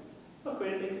it. What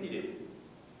creative thing could you do?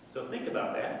 So think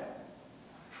about that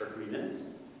for 3 minutes,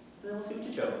 and then we'll see what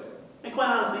you chose. And quite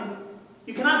honestly,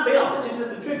 you cannot fail. This is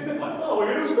just a trick. Pick one. Oh,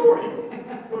 we're going to do a story.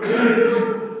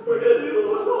 We're going to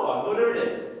do a song, whatever it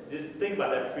is. Just think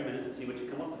about that for 3 minutes and see what you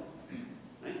come up with.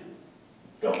 Right?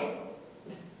 Go. We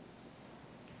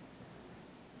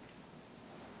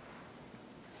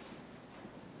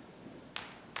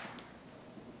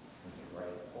could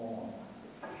write a poem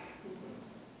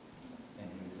and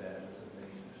use that as a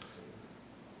basis to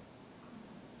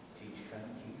teach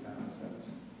key concepts.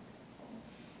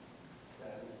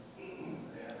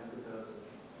 Yeah, it does.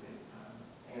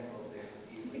 Handful of things that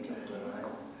easily come to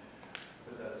mind.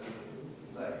 But that's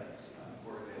like,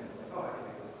 for example, like, oh, I can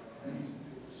make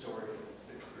a story from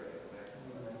 6th grade.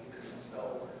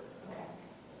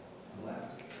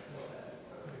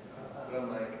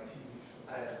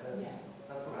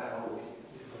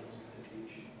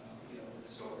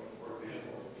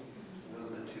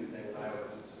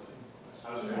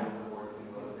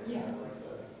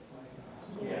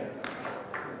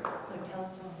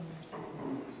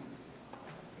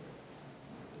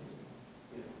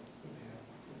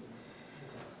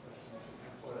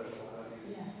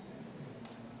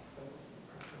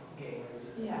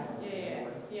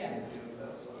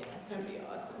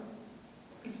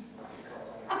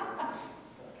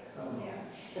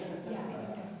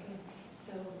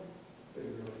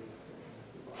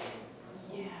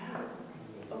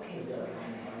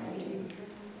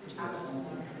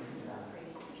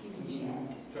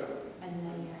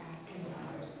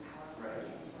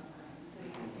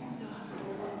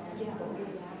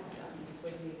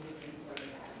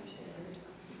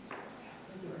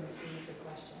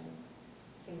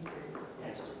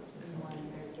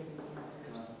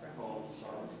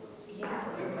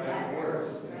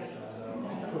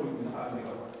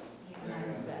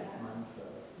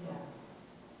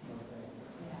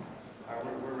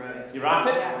 You rocked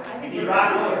it? Yeah, I think You we're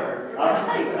rocked ready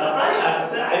it. to. All right, I'm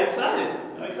excited.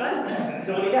 I'm excited.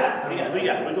 So what do you got? What do you got? What do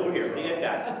you got? Look over here. What do you guys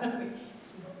got?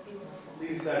 We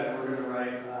decided we're gonna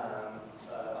write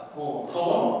a poem.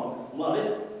 Poem. Love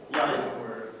it. Love it.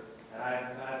 Words. And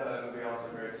I thought it would be also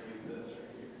great to use this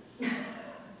right here.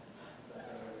 That's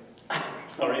all right.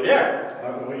 So right there.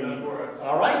 What's up for us?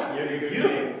 All right. You're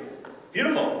beautiful.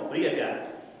 Beautiful. What do you guys got?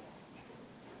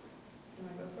 You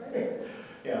want to go for it?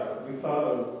 Yeah, we thought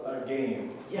of a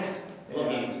game. Yes. Love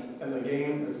games. And the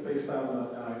game is based on,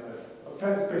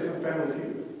 based on Family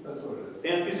Feud. That's what it is.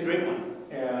 Family Feud's a great one.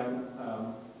 And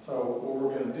so what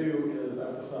we're going to do is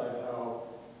emphasize how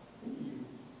you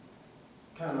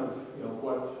kind of,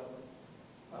 what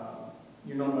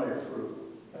you know by your fruit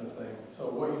kind of thing. So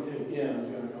what you take in is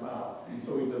going to come out.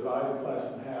 So we divide the class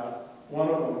in half. One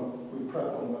of them, we prep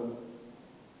them with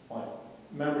like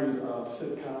memories of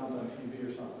sitcoms on TV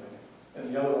or something.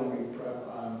 And the other one we prep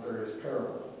on various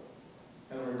parables.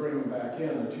 And we bring them back in,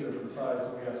 they're two different sides,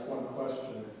 and we ask one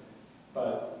question,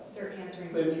 but They're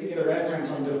answering. they're answering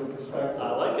from different perspectives.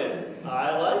 I like it.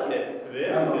 I like it. Very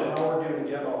I don't know good. how we're going to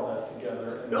get all that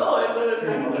together. And- No,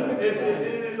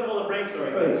 it's all the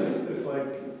brainstorming. But it's like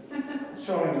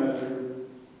showing that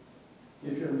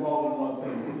if you're involved in one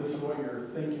thing, this is what you're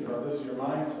thinking about, this is your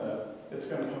mindset, it's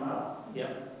going to come out.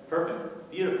 Yeah,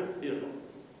 perfect. Beautiful, beautiful.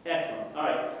 Excellent. All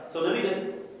right, so let me just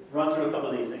run through a couple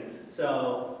of these things.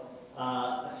 So,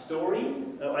 a story,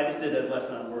 I just did a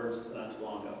lesson on words not too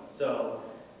long ago. So,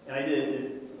 and I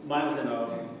did, mine was in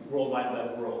a World Wide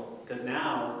Web world, because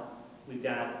now we've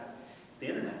got the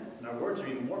internet, and our words are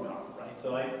even more powerful, right?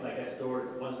 So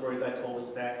one story I told was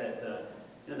the fact that,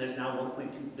 there's now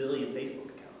 1.2 billion Facebook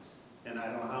accounts, and I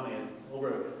don't know how many,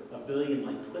 over a billion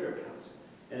like Twitter accounts.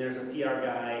 And there's a PR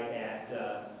guy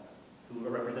who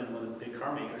represented one of the big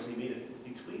car makers, and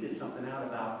he tweeted something out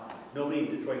about nobody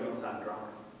in Detroit knows how to drive.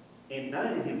 And not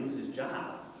only did he lose his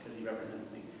job because he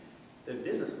represented me, the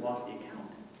business lost the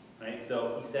account, right?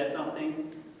 So he said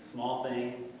something, small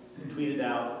thing, tweeted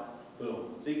out,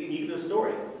 boom. So you can do a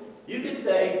story. You could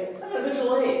say, I got a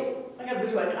visual aid. I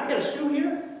got a shoe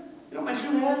here. You know what my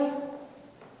shoe has?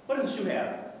 What does the shoe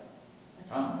have?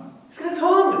 Tongue. It's got a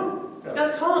tongue. It's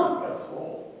got a tongue. That's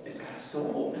soul. It's got a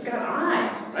soul. It's got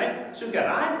eyes, right? Shoe's got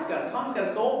eyes, it's got a tongue, it's got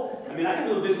a soul. I mean, I can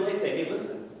do a visual aid and say, hey,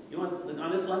 listen, you want,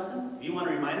 on this lesson, if you want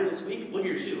a reminder this week, look at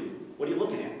your shoe. What are you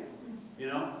looking at?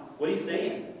 What are you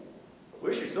saying?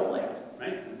 Where's your soul at,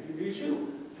 right? Your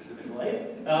shoe. There's a visual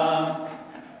aid.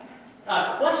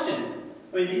 Questions.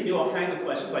 I mean, you can do all kinds of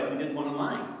questions, like we did one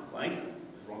online. Blanks,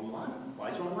 is wrong with line? Why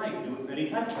is wrong line? You can do any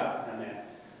type of topic on that.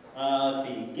 Let's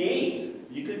see, games.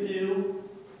 You could do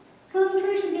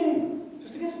concentration game,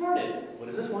 just to get started. What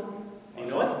is this one? You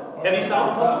know it? Have you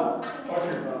solved the puzzle? Watch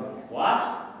your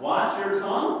tongue. Watch your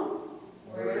tongue.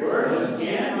 Words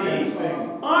can be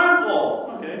Thing.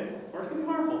 harmful. Okay, words can be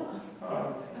harmful.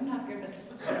 I'm not good at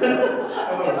I it.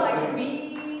 thought it was Like thing.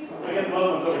 bees. I got some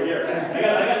other ones over here. I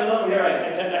got another one here.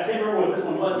 I can't remember what this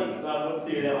one was even, so I'll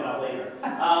figure that one out later.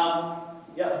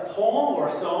 Yeah, a poem or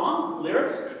a song,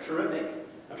 lyrics, terrific.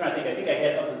 I'm trying to think. I think I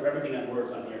had something for everything on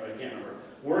words on here, but I can't remember.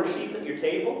 Worksheets at your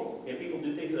table. If people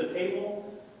do things at a table,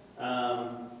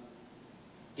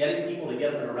 getting people to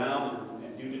get up and around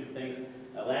and do different things.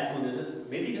 Last one is just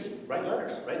maybe just write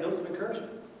letters, write notes of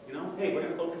encouragement. Hey, we're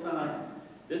going to focus on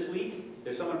this week.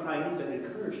 There's someone probably needs an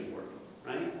encouraging word,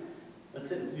 right? Let's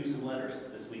sit and do some letters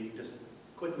this week. Just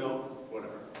quick note,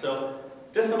 whatever. So,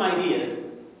 just some ideas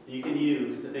you can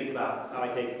use to think about how I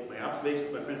take my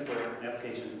observations, my principle, and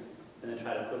application, and then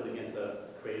try to put it against a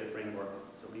creative framework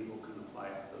so people can apply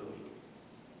it for the week.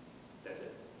 That's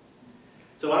it.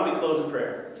 So why don't we close in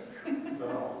prayer?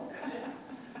 So that's it.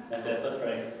 That's it. Let's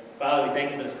pray. Father, we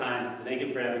thank you for this time. Thank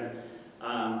you for having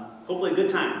hopefully a good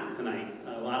time tonight.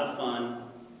 A lot of fun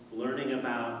learning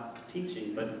about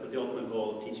teaching, but with the ultimate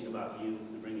goal of teaching about you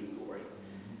and bringing you glory.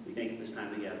 We thank you for this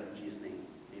time together. In Jesus' name,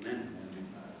 amen.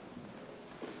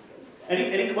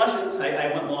 Any questions?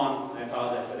 I went long. I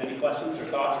apologize. But any questions or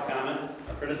thoughts or comments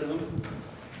or criticisms?